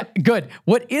 20? Yeah, good.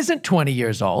 What isn't 20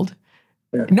 years old?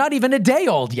 Yeah. Not even a day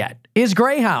old yet, is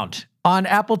Greyhound on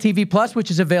Apple TV Plus,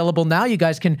 which is available now. You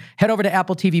guys can head over to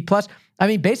Apple TV Plus.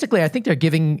 Basically, I think they're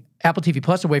giving Apple TV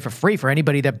Plus away for free for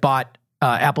anybody that bought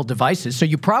Apple devices. So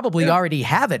you probably already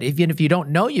have it. Even if you don't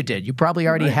know you did, you probably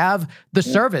already have the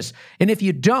service. And if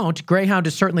you don't, Greyhound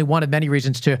is certainly one of many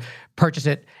reasons to purchase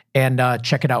it and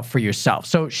check it out for yourself.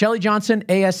 So Shelley Johnson,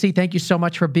 ASC, thank you so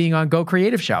much for being on Go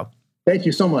Creative Show. Thank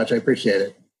you so much. I appreciate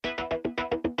it.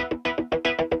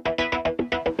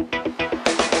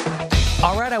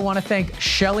 All right, I want to thank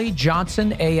Shelley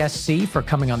Johnson, ASC, for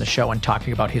coming on the show and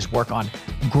talking about his work on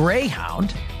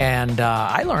Greyhound. And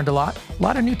I learned a lot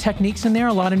of new techniques in there,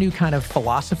 a lot of new kind of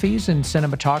philosophies in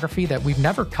cinematography that we've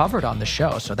never covered on the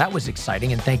show. So that was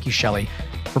exciting. And thank you, Shelley,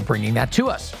 for bringing that to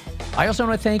us. I also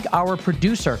want to thank our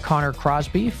producer, Connor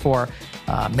Crosby, for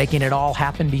making it all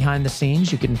happen behind the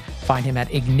scenes. You can find him at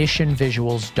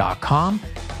ignitionvisuals.com.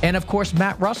 And of course,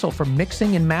 Matt Russell for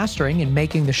mixing and mastering and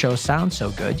making the show sound so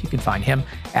good. You can find him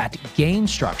at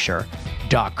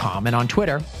gainstructure.com and on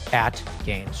Twitter at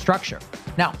gainstructure.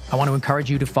 Now, I want to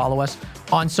encourage you to follow us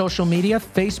on social media,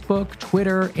 Facebook,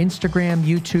 Twitter, Instagram,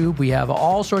 YouTube. We have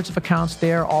all sorts of accounts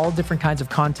there, all different kinds of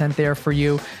content there for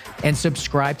you. And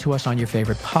subscribe to us on your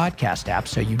favorite podcast app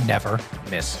so you never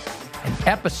miss an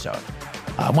episode.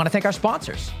 I want to thank our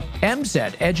sponsors,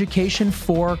 MZ, Education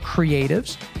for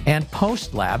Creatives, and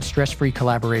PostLab, stress-free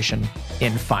collaboration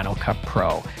in Final Cut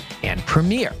Pro and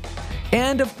Premiere.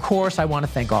 And of course, I want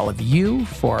to thank all of you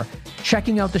for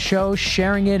checking out the show,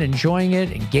 sharing it, enjoying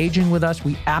it, engaging with us.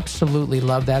 We absolutely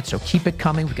love that. So keep it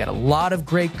coming. We've got a lot of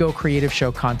great Go Creative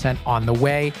Show content on the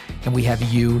way, and we have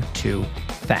you to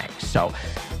thank. So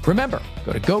remember,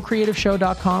 go to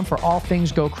gocreativeshow.com for all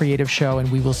things Go Creative Show,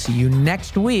 and we will see you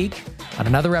next week on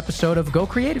another episode of Go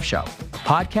Creative Show, a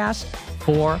podcast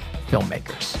for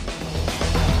filmmakers.